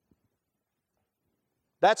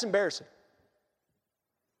 That's embarrassing.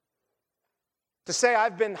 To say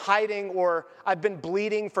I've been hiding or I've been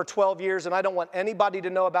bleeding for 12 years and I don't want anybody to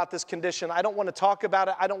know about this condition. I don't want to talk about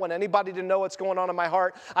it. I don't want anybody to know what's going on in my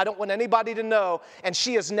heart. I don't want anybody to know. And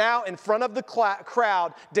she is now in front of the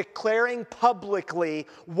crowd declaring publicly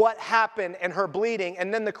what happened and her bleeding.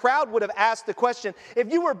 And then the crowd would have asked the question,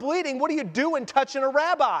 if you were bleeding, what are you doing touching a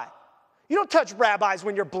rabbi? You don't touch rabbis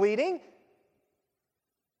when you're bleeding.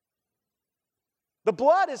 The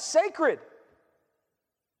blood is sacred.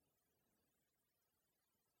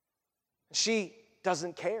 She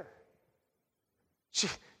doesn't care.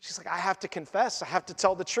 She's like, I have to confess. I have to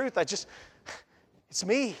tell the truth. It's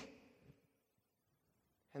me.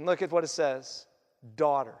 And look at what it says.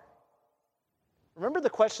 Daughter. Remember the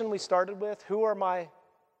question we started with? Who are my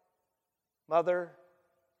mother,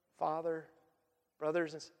 father,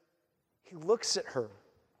 brothers? He looks at her.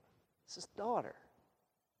 He says, daughter.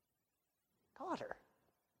 Daughter.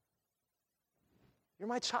 You're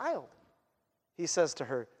my child. He says to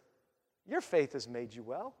her, your faith has made you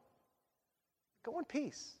well. Go in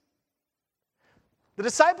peace. The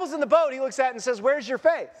disciples in the boat, he looks at and says, where's your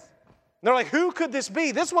faith? And they're like, who could this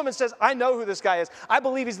be? This woman says, I know who this guy is. I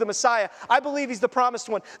believe he's the Messiah. I believe he's the promised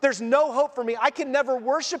one. There's no hope for me. I can never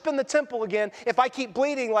worship in the temple again if I keep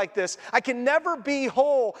bleeding like this. I can never be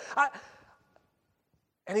whole.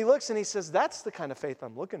 And he looks and he says, that's the kind of faith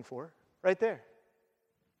I'm looking for right there.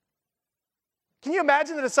 Can you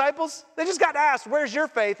imagine the disciples? They just got asked, where's your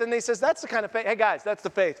faith? And they says, that's the kind of faith. Hey guys, that's the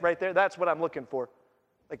faith right there. That's what I'm looking for.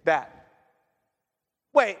 Like that.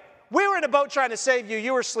 Wait, we were in a boat trying to save you.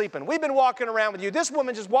 You were sleeping. We've been walking around with you. This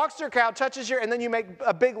woman just walks to her crowd, touches you, and then you make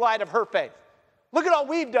a big light of her faith. Look at all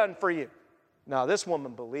we've done for you. No, this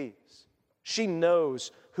woman believes. She knows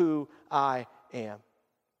who I am.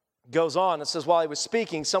 Goes on, it says, while he was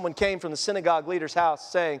speaking, someone came from the synagogue leader's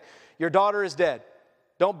house saying, your daughter is dead.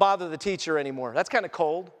 Don't bother the teacher anymore. That's kind of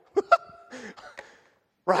cold.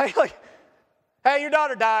 Right? Like, hey, your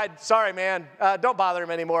daughter died. Sorry, man. Don't bother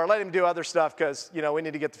him anymore. Let him do other stuff because, we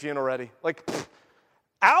need to get the funeral ready. Like,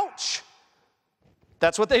 ouch.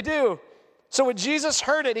 That's what they do. So when Jesus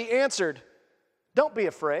heard it, he answered, don't be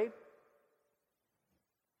afraid.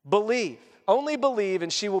 Believe. Only believe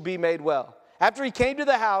and she will be made well. After he came to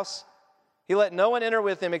the house, he let no one enter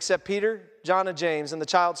with him except Peter, John, and James, and the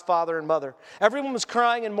child's father and mother. Everyone was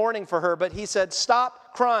crying and mourning for her, but he said,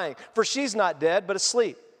 stop crying, for she's not dead, but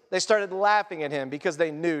asleep. They started laughing at him because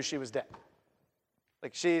they knew she was dead.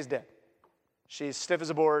 Like, she's dead. She's stiff as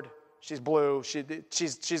a board. She's blue.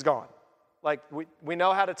 She's gone. Like, we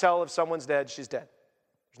know how to tell if someone's dead. She's dead.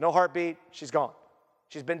 There's no heartbeat. She's gone.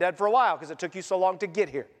 She's been dead for a while because it took you so long to get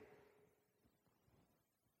here.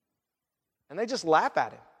 And they just laugh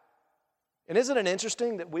at him. And isn't it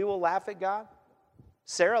interesting that we will laugh at God?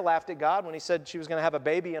 Sarah laughed at God when he said she was going to have a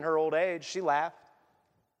baby in her old age. She laughed.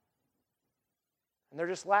 And they're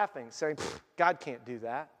just laughing, saying, God can't do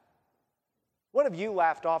that. What have you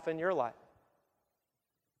laughed off in your life?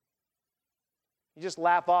 You just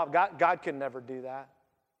laugh off. God could never do that.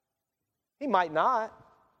 He might not.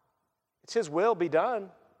 It's his will be done.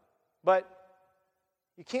 But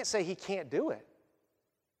you can't say he can't do it.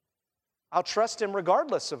 I'll trust him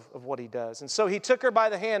regardless of what he does. And so he took her by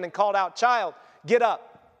the hand and called out, child, get up.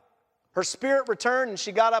 Her spirit returned and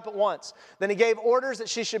she got up at once. Then he gave orders that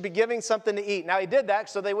she should be giving something to eat. Now he did that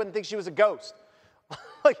so they wouldn't think she was a ghost.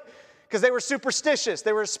 Because they were superstitious.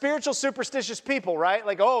 They were spiritual, superstitious people, right?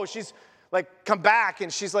 Like, oh, she's like come back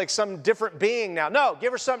and she's like some different being now. No,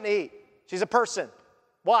 give her something to eat. She's a person.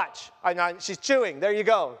 Watch. She's chewing. There you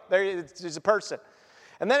go. She's a person.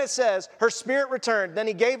 And then it says, her spirit returned. Then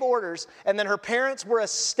he gave orders, and then her parents were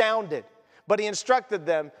astounded. But he instructed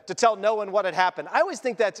them to tell no one what had happened. I always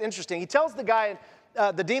think that's interesting. He tells the guy,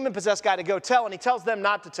 the demon-possessed guy, to go tell, and he tells them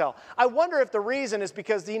not to tell. I wonder if the reason is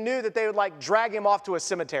because he knew that they would, drag him off to a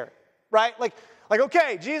cemetery, right? Like, Like,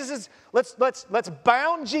 okay, let's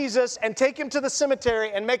bound Jesus and take him to the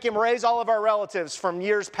cemetery and make him raise all of our relatives from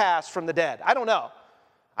years past from the dead. I don't know.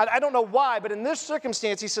 I don't know why, but in this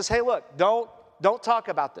circumstance, he says, hey, look, don't talk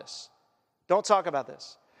about this. Don't talk about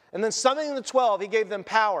this. And then summoning the 12, he gave them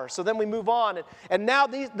power. So then we move on. And now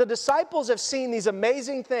the disciples have seen these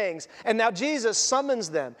amazing things. And now Jesus summons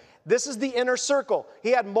them. This is the inner circle.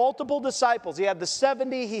 He had multiple disciples. He had the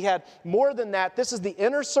 70. He had more than that. This is the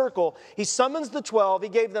inner circle. He summons the 12. He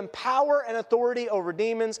gave them power and authority over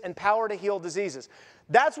demons and power to heal diseases.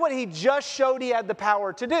 That's what he just showed he had the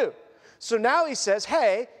power to do. So now he says,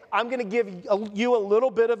 hey, I'm going to give you a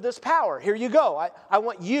little bit of this power. Here you go. I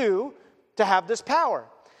want you to have this power.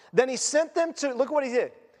 Then he sent them to, look what he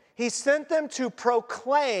did. He sent them to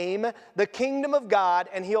proclaim the kingdom of God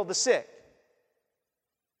and heal the sick.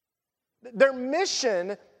 Their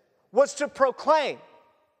mission was to proclaim.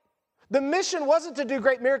 The mission wasn't to do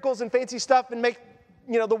great miracles and fancy stuff and make,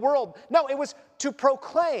 the world. No, it was to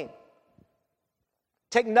proclaim.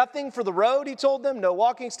 Take nothing for the road, he told them. No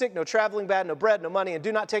walking stick, no traveling bag, no bread, no money, and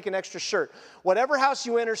do not take an extra shirt. Whatever house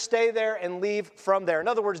you enter, stay there and leave from there. In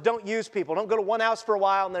other words, don't use people. Don't go to one house for a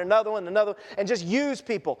while and then another one, and just use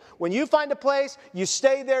people. When you find a place, you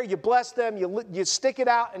stay there, you bless them, you stick it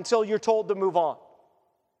out until you're told to move on.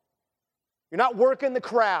 You're not working the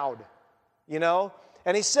crowd,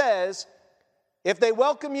 And he says, if they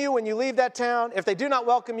welcome you when you leave that town, if they do not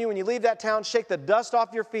welcome you when you leave that town, shake the dust off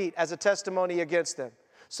your feet as a testimony against them.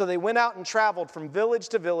 So they went out and traveled from village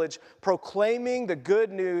to village, proclaiming the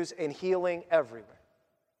good news and healing everywhere.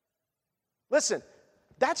 Listen,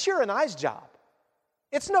 that's your and I's job.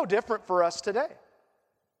 It's no different for us today.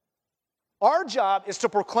 Our job is to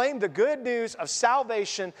proclaim the good news of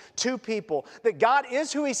salvation to people, that God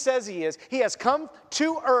is who he says he is. He has come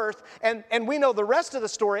to earth, and we know the rest of the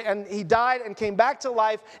story, and he died and came back to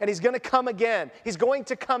life, and he's going to come again. He's going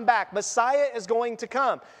to come back. Messiah is going to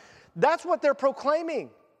come. That's what they're proclaiming.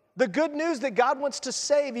 The good news that God wants to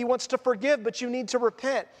save, he wants to forgive, but you need to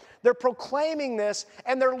repent. They're proclaiming this,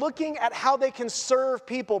 and they're looking at how they can serve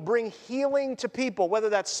people, bring healing to people, whether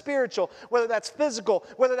that's spiritual, whether that's physical,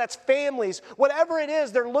 whether that's families, whatever it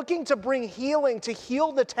is, they're looking to bring healing, to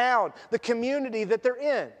heal the town, the community that they're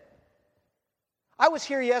in. I was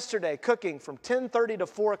here yesterday cooking from 10:30 to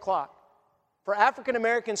 4 o'clock for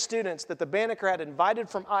African-American students that the Banneker had invited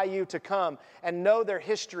from IU to come and know their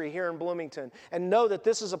history here in Bloomington and know that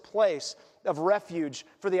this is a place of refuge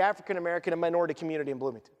for the African-American and minority community in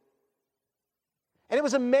Bloomington. And it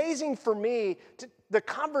was amazing for me, the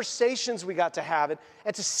conversations we got to have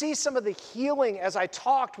and to see some of the healing as I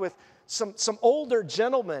talked with some older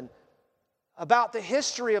gentlemen about the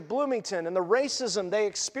history of Bloomington and the racism they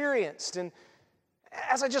experienced. And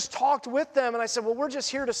as I just talked with them, and I said, well, we're just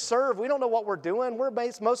here to serve. We don't know what we're doing. We're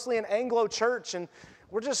based mostly in Anglo church, and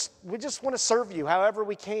we just want to serve you however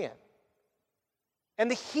we can. And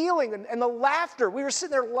the healing and the laughter, we were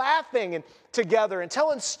sitting there laughing together and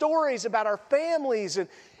telling stories about our families, and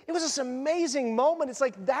it was this amazing moment. It's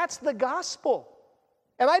like, that's the gospel.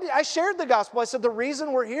 And I shared the gospel. I said, the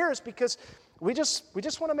reason we're here is because we just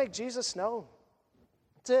want to make Jesus known.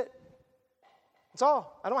 That's it. That's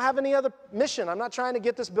all. I don't have any other mission. I'm not trying to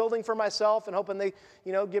get this building for myself and hoping they,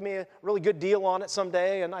 give me a really good deal on it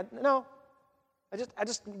someday. And I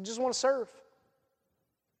just want to serve.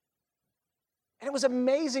 And it was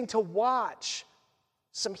amazing to watch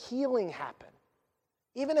some healing happen,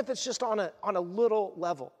 even if it's just on a little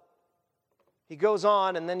level. He goes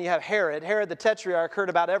on, and then you have Herod. Herod the Tetrarch heard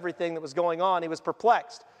about everything that was going on. He was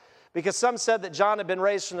perplexed because some said that John had been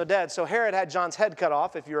raised from the dead. So Herod had John's head cut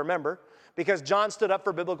off, if you remember, because John stood up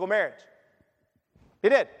for biblical marriage. He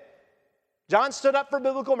did. John stood up for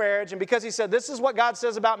biblical marriage, and because he said, this is what God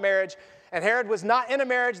says about marriage, and Herod was not in a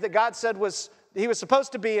marriage that God said he was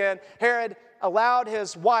supposed to be in, Herod allowed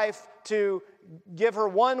his wife to give her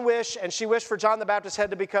one wish, and she wished for John the Baptist's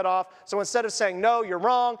head to be cut off. So instead of saying, no, you're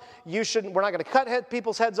wrong, we're not going to cut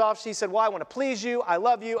people's heads off, she said, well, I want to please you, I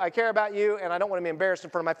love you, I care about you, and I don't want to be embarrassed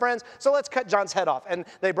in front of my friends, so let's cut John's head off. And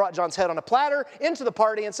they brought John's head on a platter into the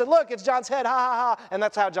party and said, look, it's John's head, ha, ha, ha. And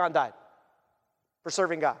that's how John died, for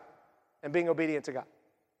serving God and being obedient to God.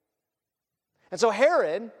 And so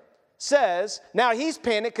Herod says, now he's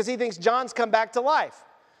panicked because he thinks John's come back to life.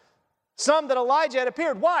 Some that Elijah had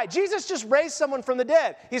appeared. Why? Jesus just raised someone from the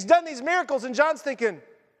dead. He's done these miracles, and Herod's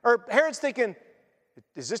thinking,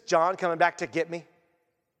 is this John coming back to get me?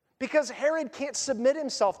 Because Herod can't submit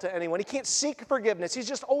himself to anyone. He can't seek forgiveness. He's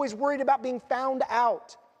just always worried about being found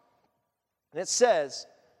out. And it says,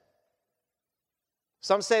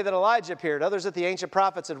 some say that Elijah appeared. Others that the ancient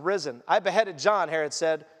prophets had risen. I beheaded John, Herod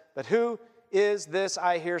said, but who is this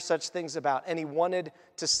I hear such things about? And he wanted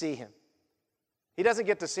to see him. He doesn't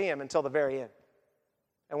get to see him until the very end.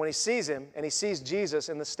 And when he sees him and he sees Jesus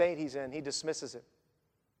in the state he's in, he dismisses him.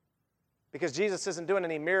 Because Jesus isn't doing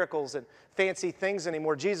any miracles and fancy things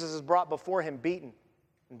anymore. Jesus is brought before him beaten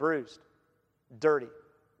and bruised, dirty,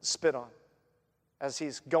 spit on, as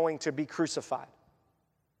he's going to be crucified.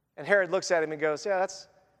 And Herod looks at him and goes, yeah, that's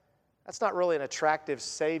not really an attractive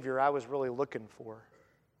Savior I was really looking for.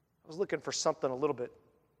 I was looking for something a little bit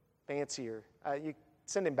fancier. You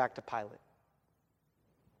send him back to Pilate.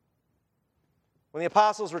 When the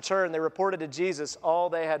apostles returned, they reported to Jesus all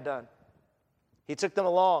they had done. He took them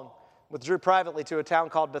along, withdrew privately to a town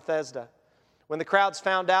called Bethesda. When the crowds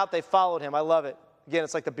found out, they followed him. I love it. Again,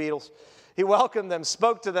 it's like the Beatles. He welcomed them,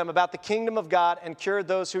 spoke to them about the kingdom of God, and cured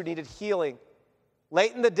those who needed healing.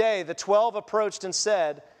 Late in the day, the 12 approached and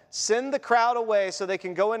said, send the crowd away so they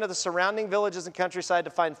can go into the surrounding villages and countryside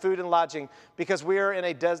to find food and lodging, because we are in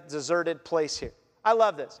a deserted place here. I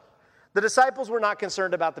love this. The disciples were not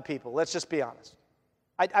concerned about the people. Let's just be honest.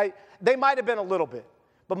 They might have been a little bit,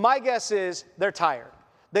 but my guess is they're tired.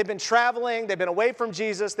 They've been traveling. They've been away from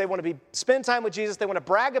Jesus. They want to spend time with Jesus. They want to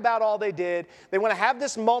brag about all they did. They want to have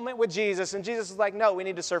this moment with Jesus. And Jesus is like, no, we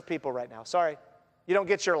need to serve people right now. Sorry, you don't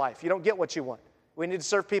get your life. You don't get what you want. We need to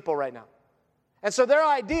serve people right now. And so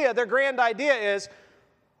their grand idea is,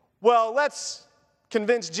 well, let's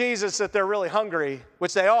convince Jesus that they're really hungry,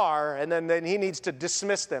 which they are, and then he needs to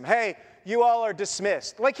dismiss them. Hey, you all are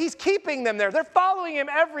dismissed. Like he's keeping them there. They're following him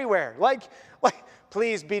everywhere. Like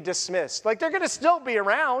please be dismissed. Like they're going to still be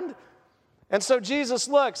around. And so Jesus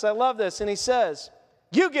looks, I love this, and he says,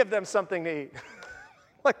 you give them something to eat.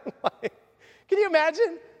 Can you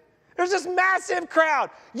imagine? There's this massive crowd.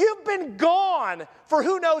 You've been gone for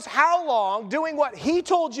who knows how long doing what he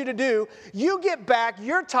told you to do. You get back,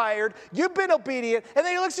 you're tired, you've been obedient, and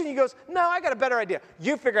then he looks at you and he goes, no, I got a better idea.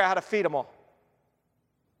 You figure out how to feed them all.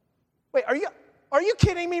 Wait, are you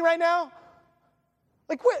kidding me right now?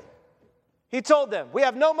 Like what? He told them, we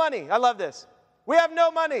have no money. I love this. We have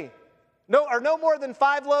no money. No more than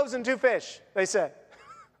 5 loaves and 2 fish, they said.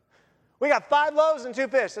 We got 5 loaves and 2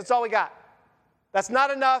 fish. That's all we got. That's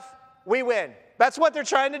not enough. We win. That's what they're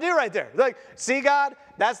trying to do right there. Like, see, God,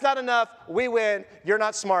 that's not enough. We win. You're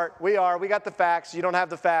not smart. We are. We got the facts. You don't have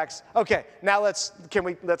the facts. Okay, now let's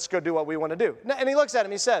go do what we want to do. And he looks at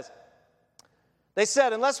him. He says, they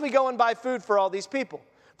said, unless we go and buy food for all these people.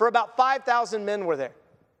 For about 5,000 men were there.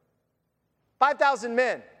 5,000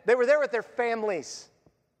 men. They were there with their families.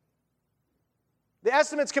 The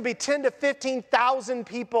estimates could be 10 to 15,000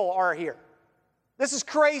 people are here. This is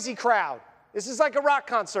crazy crowd. This is like a rock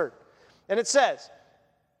concert. And it says,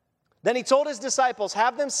 then he told his disciples,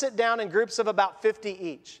 have them sit down in groups of about 50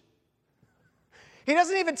 each. He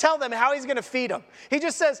doesn't even tell them how he's going to feed them. He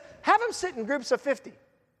just says, have them sit in groups of 50.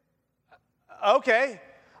 Okay.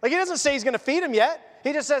 Like he doesn't say he's going to feed them yet.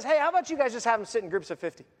 He just says, hey, how about you guys just have them sit in groups of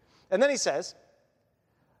 50? And then he says,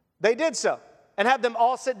 they did so and had them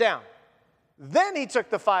all sit down. Then he took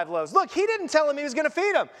the 5 loaves. Look, he didn't tell them he was going to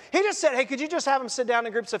feed them. He just said, hey, could you just have them sit down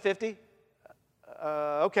in groups of 50?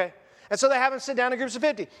 Okay. And so they have them sit down in groups of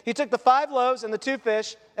 50. He took the 5 loaves and the 2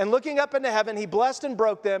 fish, and looking up into heaven, he blessed and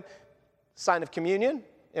broke them, sign of communion,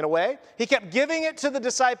 in a way. He kept giving it to the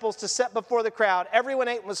disciples to set before the crowd. Everyone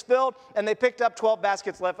ate and was filled, and they picked up 12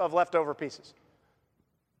 baskets of leftover pieces.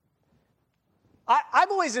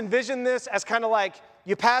 I've always envisioned this as kind of like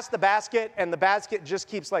you pass the basket, and the basket just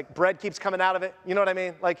keeps, like, bread keeps coming out of it. You know what I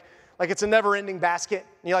mean? Like it's a never-ending basket.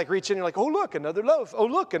 And you, like, reach in, and you're like, oh, look, another loaf. Oh,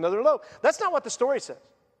 look, another loaf. That's not what the story says.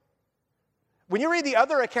 When you read the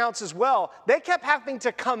other accounts as well, they kept having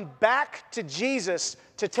to come back to Jesus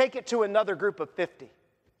to take it to another group of 50.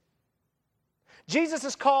 Jesus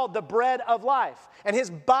is called the bread of life, and his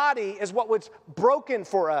body is what was broken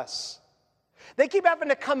for us. They keep having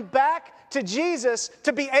to come back to Jesus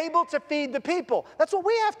to be able to feed the people. That's what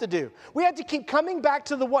we have to do. We have to keep coming back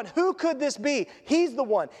to the one. Who could this be? He's the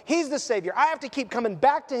one. He's the Savior. I have to keep coming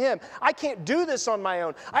back to him. I can't do this on my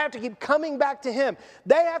own. I have to keep coming back to him.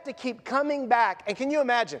 They have to keep coming back. And can you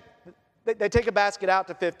imagine? They take a basket out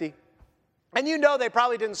to 50. And you know they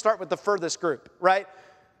probably didn't start with the furthest group, right?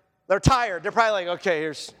 They're tired. They're probably like, okay,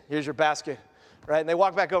 here's your basket. Right? And they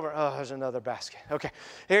walk back over. Oh, there's another basket. Okay,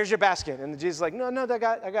 here's your basket. And Jesus is like, no, I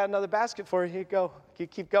got another basket for you. Here you go.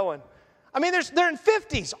 Keep going. I mean, they're in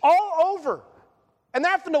 50s all over. And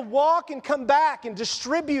they're having to walk and come back and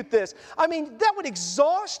distribute this. I mean, that would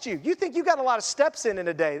exhaust you. You think you got a lot of steps in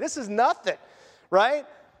a day. This is nothing, right?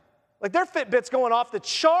 Like their Fitbit's going off the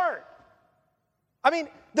chart. I mean,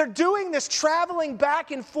 they're doing this, traveling back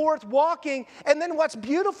and forth, walking. And then what's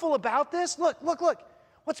beautiful about this, look.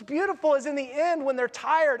 What's beautiful is in the end when they're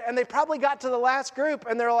tired and they probably got to the last group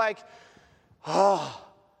and they're like, oh,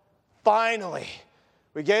 finally,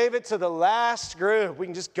 we gave it to the last group. We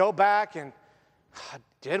can just go back and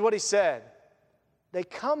did what he said. They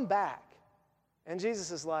come back and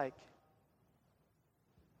Jesus is like,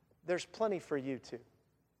 there's plenty for you too.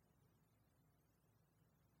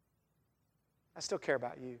 I still care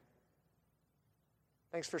about you.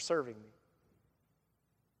 Thanks for serving me.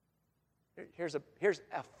 Here's a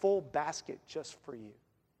full basket just for you.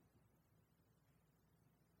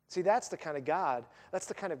 See, that's the kind of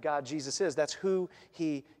God Jesus is. That's who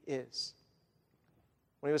he is.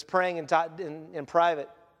 When he was praying in private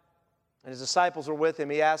and his disciples were with him,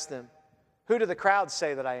 he asked them, who do the crowds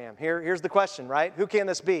say that I am? Here's the question, right? Who can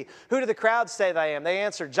this be? Who do the crowds say that I am? They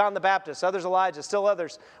answered, John the Baptist, others Elijah, still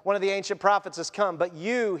others. One of the ancient prophets has come. But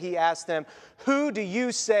you, he asked them, who do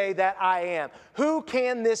you say that I am? Who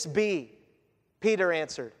can this be? Peter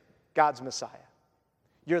answered, God's Messiah.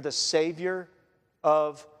 You're the Savior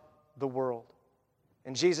of the world.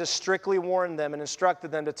 And Jesus strictly warned them and instructed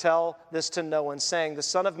them to tell this to no one, saying, the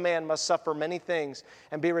Son of Man must suffer many things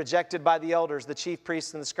and be rejected by the elders, the chief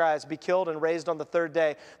priests and the scribes, be killed and raised on the third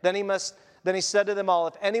day. Then he said to them all,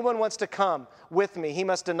 if anyone wants to come with me, he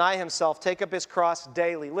must deny himself, take up his cross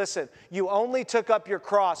daily. Listen, you only took up your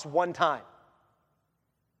cross one time.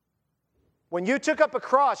 When you took up a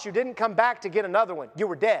cross, you didn't come back to get another one. You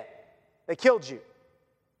were dead. They killed you.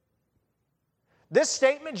 This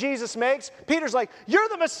statement Jesus makes, Peter's like, you're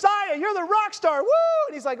the Messiah, you're the rock star, woo!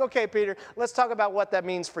 And he's like, okay, Peter, let's talk about what that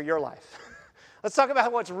means for your life. Let's talk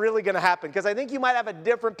about what's really going to happen, because I think you might have a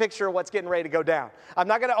different picture of what's getting ready to go down. I'm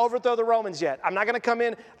not going to overthrow the Romans yet. I'm not going to come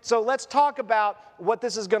in. So let's talk about what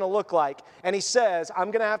this is going to look like. And he says,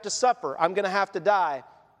 I'm going to have to suffer. I'm going to have to die.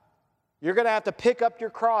 You're going to have to pick up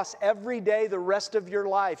your cross every day the rest of your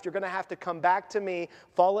life. You're going to have to come back to me,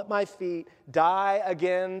 fall at my feet, die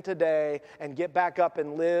again today, and get back up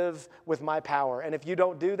and live with my power. And if you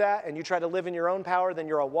don't do that and you try to live in your own power, then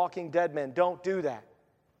you're a walking dead man. Don't do that.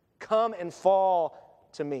 Come and fall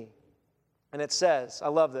to me. And it says, I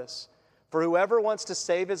love this, for whoever wants to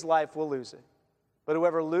save his life will lose it, but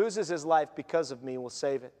whoever loses his life because of me will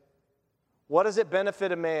save it. What does it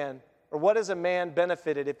benefit a man? Or what is a man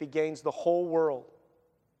benefited if he gains the whole world,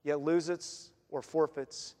 yet loses or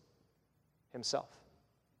forfeits himself?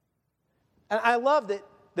 And I love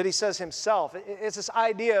that he says himself. It's this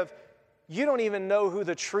idea of you don't even know who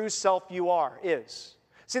the true self you are is.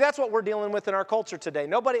 See, that's what we're dealing with in our culture today.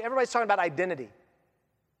 Everybody's talking about identity.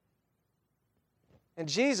 And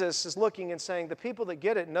Jesus is looking and saying, the people that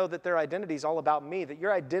get it know that their identity is all about me, that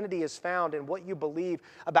your identity is found in what you believe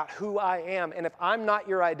about who I am. And if I'm not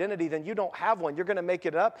your identity, then you don't have one. You're going to make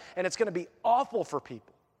it up, and it's going to be awful for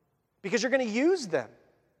people because you're going to use them,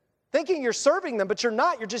 thinking you're serving them, but you're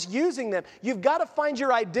not. You're just using them. You've got to find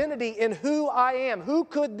your identity in who I am. Who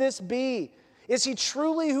could this be? Is he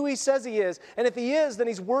truly who he says he is? And if he is, then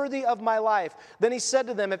he's worthy of my life. Then he said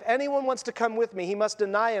to them, if anyone wants to come with me, he must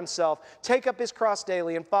deny himself, take up his cross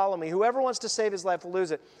daily, and follow me. Whoever wants to save his life will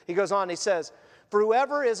lose it. He goes on, he says, for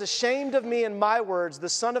whoever is ashamed of me and my words, the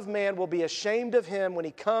Son of Man will be ashamed of him when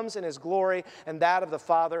he comes in his glory and that of the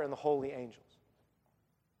Father and the holy angels.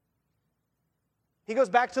 He goes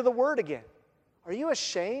back to the word again. Are you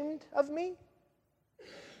ashamed of me?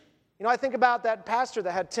 You know, I think about that pastor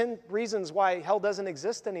that had 10 reasons why hell doesn't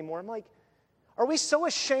exist anymore. I'm like, are we so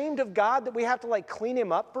ashamed of God that we have to clean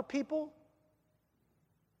him up for people?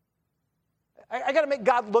 I got to make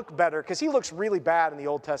God look better because he looks really bad in the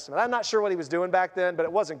Old Testament. I'm not sure what he was doing back then, but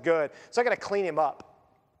it wasn't good. So I got to clean him up.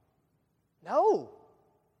 No.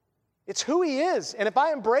 It's who he is. And if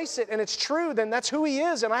I embrace it and it's true, then that's who he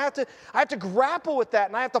is. And I have to grapple with that.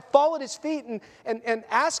 And I have to fall at his feet and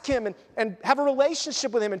ask him and have a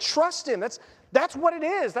relationship with him and trust him. That's what it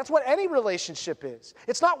is. That's what any relationship is.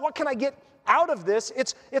 It's not what can I get out of this.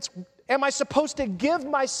 It's am I supposed to give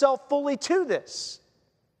myself fully to this?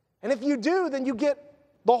 And if you do, then you get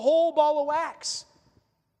the whole ball of wax.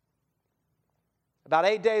 About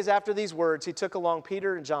 8 days after these words, he took along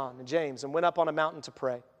Peter and John and James and went up on a mountain to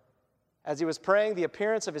pray. As he was praying, the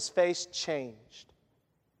appearance of his face changed,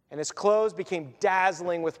 and his clothes became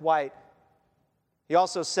dazzling with white. He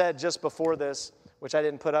also said just before this, which I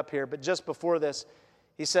didn't put up here, but just before this,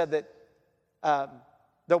 he said that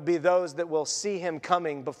there'll be those that will see him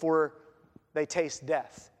coming before they taste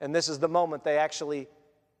death. And this is the moment they actually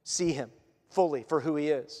see him fully for who he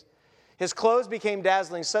is. His clothes became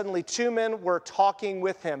dazzling. Suddenly, 2 men were talking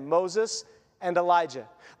with him, Moses and Elijah.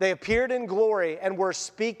 They appeared in glory and were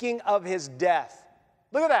speaking of his death.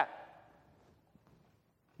 Look at that.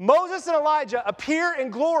 Moses and Elijah appear in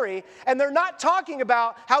glory, and they're not talking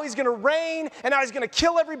about how he's going to reign and how he's going to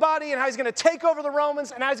kill everybody and how he's going to take over the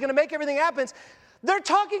Romans and how he's going to make everything happen. They're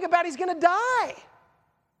talking about he's going to die.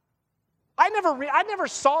 I never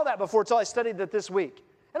saw that before until I studied it this week.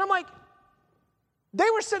 And I'm like, they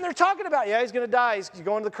were sitting there talking about, yeah, he's going to die. He's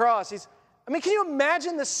going to the cross. Can you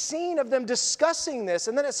imagine the scene of them discussing this?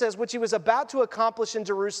 And then it says, which he was about to accomplish in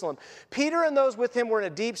Jerusalem. Peter and those with him were in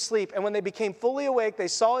a deep sleep, and when they became fully awake, they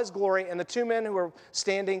saw his glory and the two men who were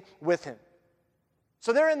standing with him.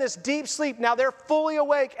 So they're in this deep sleep. Now they're fully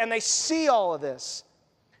awake, and they see all of this.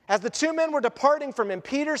 As the two men were departing from him,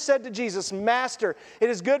 Peter said to Jesus, Master, it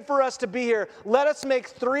is good for us to be here. Let us make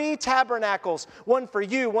 3 tabernacles, one for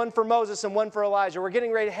you, one for Moses, and one for Elijah. We're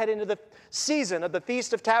getting ready to head into the season of the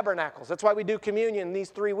Feast of Tabernacles. That's why we do communion in these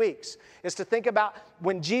 3 weeks, is to think about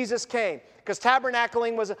when Jesus came. Because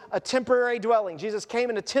tabernacling was a temporary dwelling. Jesus came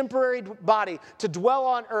in a temporary body to dwell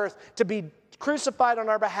on earth, to be crucified on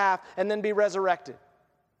our behalf, and then be resurrected.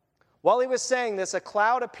 While he was saying this, a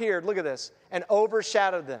cloud appeared, look at this, and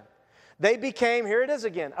overshadowed them. They became, here it is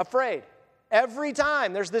again, afraid. Every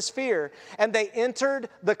time there's this fear, and they entered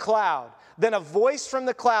the cloud. Then a voice from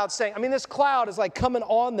the cloud saying, this cloud is like coming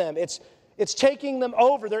on them. It's taking them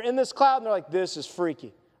over. They're in this cloud, and they're like, this is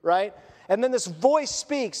freaky, right? And then this voice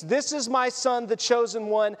speaks, this is my son, the chosen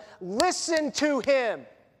one. Listen to him.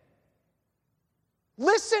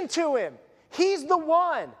 Listen to him. He's the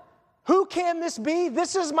one. Who can this be?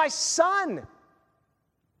 This is my son.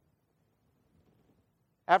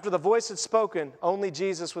 After the voice had spoken, only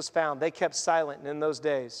Jesus was found. They kept silent, and in those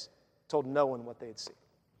days told no one what they had seen.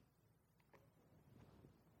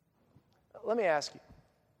 Let me ask you,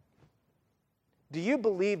 do you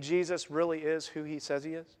believe Jesus really is who he says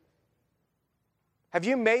he is? Have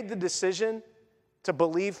you made the decision to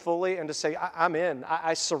believe fully and to say, I'm in,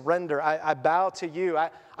 I surrender, I bow to you,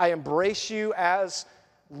 I embrace you as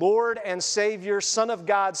Lord and Savior, Son of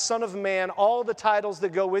God, Son of Man, all the titles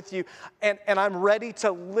that go with you, and I'm ready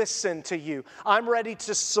to listen to you. I'm ready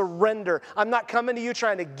to surrender. I'm not coming to you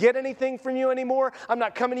trying to get anything from you anymore. I'm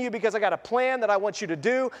not coming to you because I got a plan that I want you to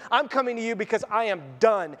do. I'm coming to you because I am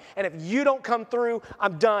done. And if you don't come through,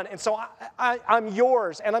 I'm done. And so I'm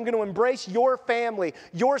yours, and I'm going to embrace your family,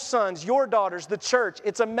 your sons, your daughters, the church.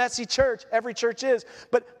 It's a messy church. Every church is.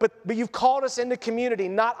 But you've called us into community,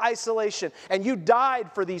 not isolation. And you died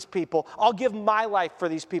for these people. I'll give my life for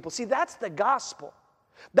these people. See, that's the gospel.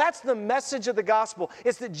 That's the message of the gospel.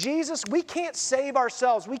 It's that Jesus, we can't save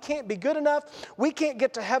ourselves. We can't be good enough. We can't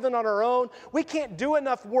get to heaven on our own. We can't do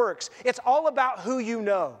enough works. It's all about who you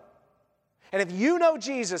know. And if you know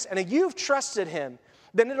Jesus and if you've trusted him,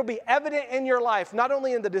 then it'll be evident in your life, not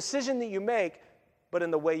only in the decision that you make, but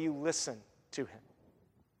in the way you listen to him.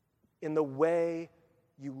 In the way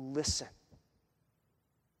you listen.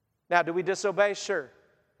 Now, do we disobey? Sure.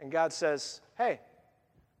 And God says, hey,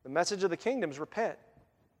 the message of the kingdom is repent.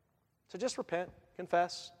 So just repent,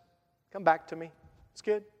 confess, come back to me. It's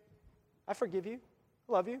good. I forgive you.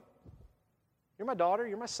 I love you. You're my daughter.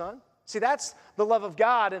 You're my son. See, that's the love of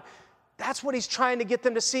God, and that's what he's trying to get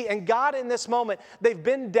them to see. And God, in this moment, they've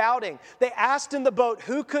been doubting. They asked in the boat,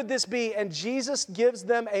 who could this be? And Jesus gives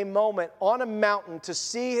them a moment on a mountain to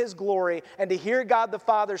see his glory and to hear God the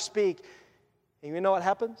Father speak. And you know what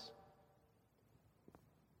happens?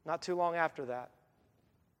 Not too long after that,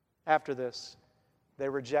 after this, they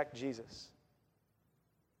reject Jesus.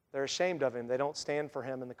 They're ashamed of him. They don't stand for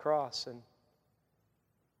him in the cross, and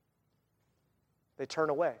they turn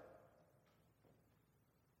away.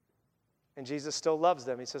 And Jesus still loves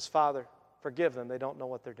them. He says, Father, forgive them. They don't know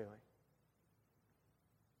what they're doing.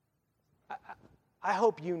 I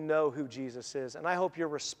hope you know who Jesus is, and I hope your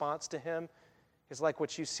response to him is like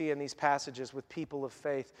what you see in these passages with people of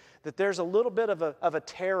faith, that there's a little bit of a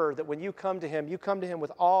terror that when you come to him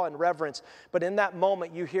with awe and reverence, but in that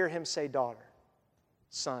moment you hear him say, daughter,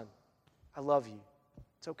 son, I love you.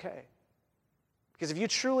 It's okay. Because if you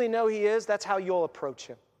truly know he is, that's how you'll approach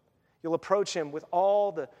him. You'll approach him with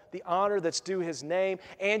all the honor that's due his name,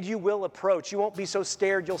 and you will approach. You won't be so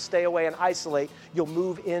scared you'll stay away and isolate. You'll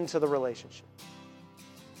move into the relationship.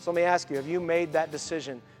 So let me ask you, have you made that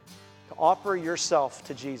decision to offer yourself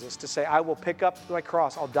to Jesus, to say, I will pick up my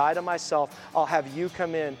cross, I'll die to myself, I'll have you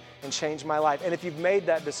come in and change my life? And if you've made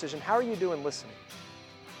that decision, how are you doing listening?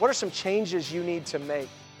 What are some changes you need to make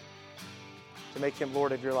him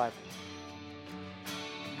Lord of your life?